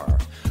 and Horror.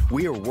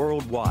 We are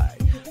worldwide.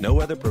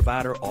 No other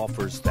provider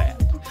offers that.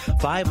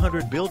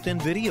 500 built-in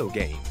video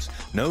games.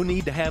 No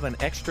need to have an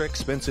extra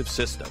expensive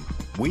system.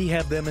 We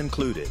have them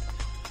included.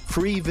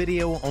 Free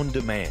video on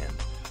demand.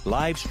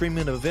 Live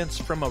streaming events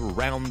from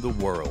around the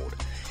world.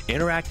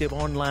 Interactive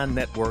online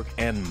network,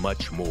 and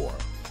much more.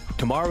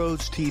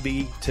 Tomorrow's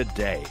TV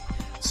today.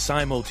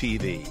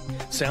 SimulTV.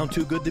 Sound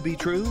too good to be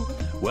true?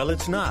 Well,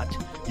 it's not.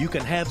 You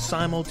can have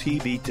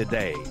SimulTV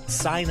today.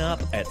 Sign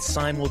up at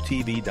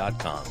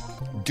simultv.com.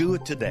 Do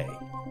it today.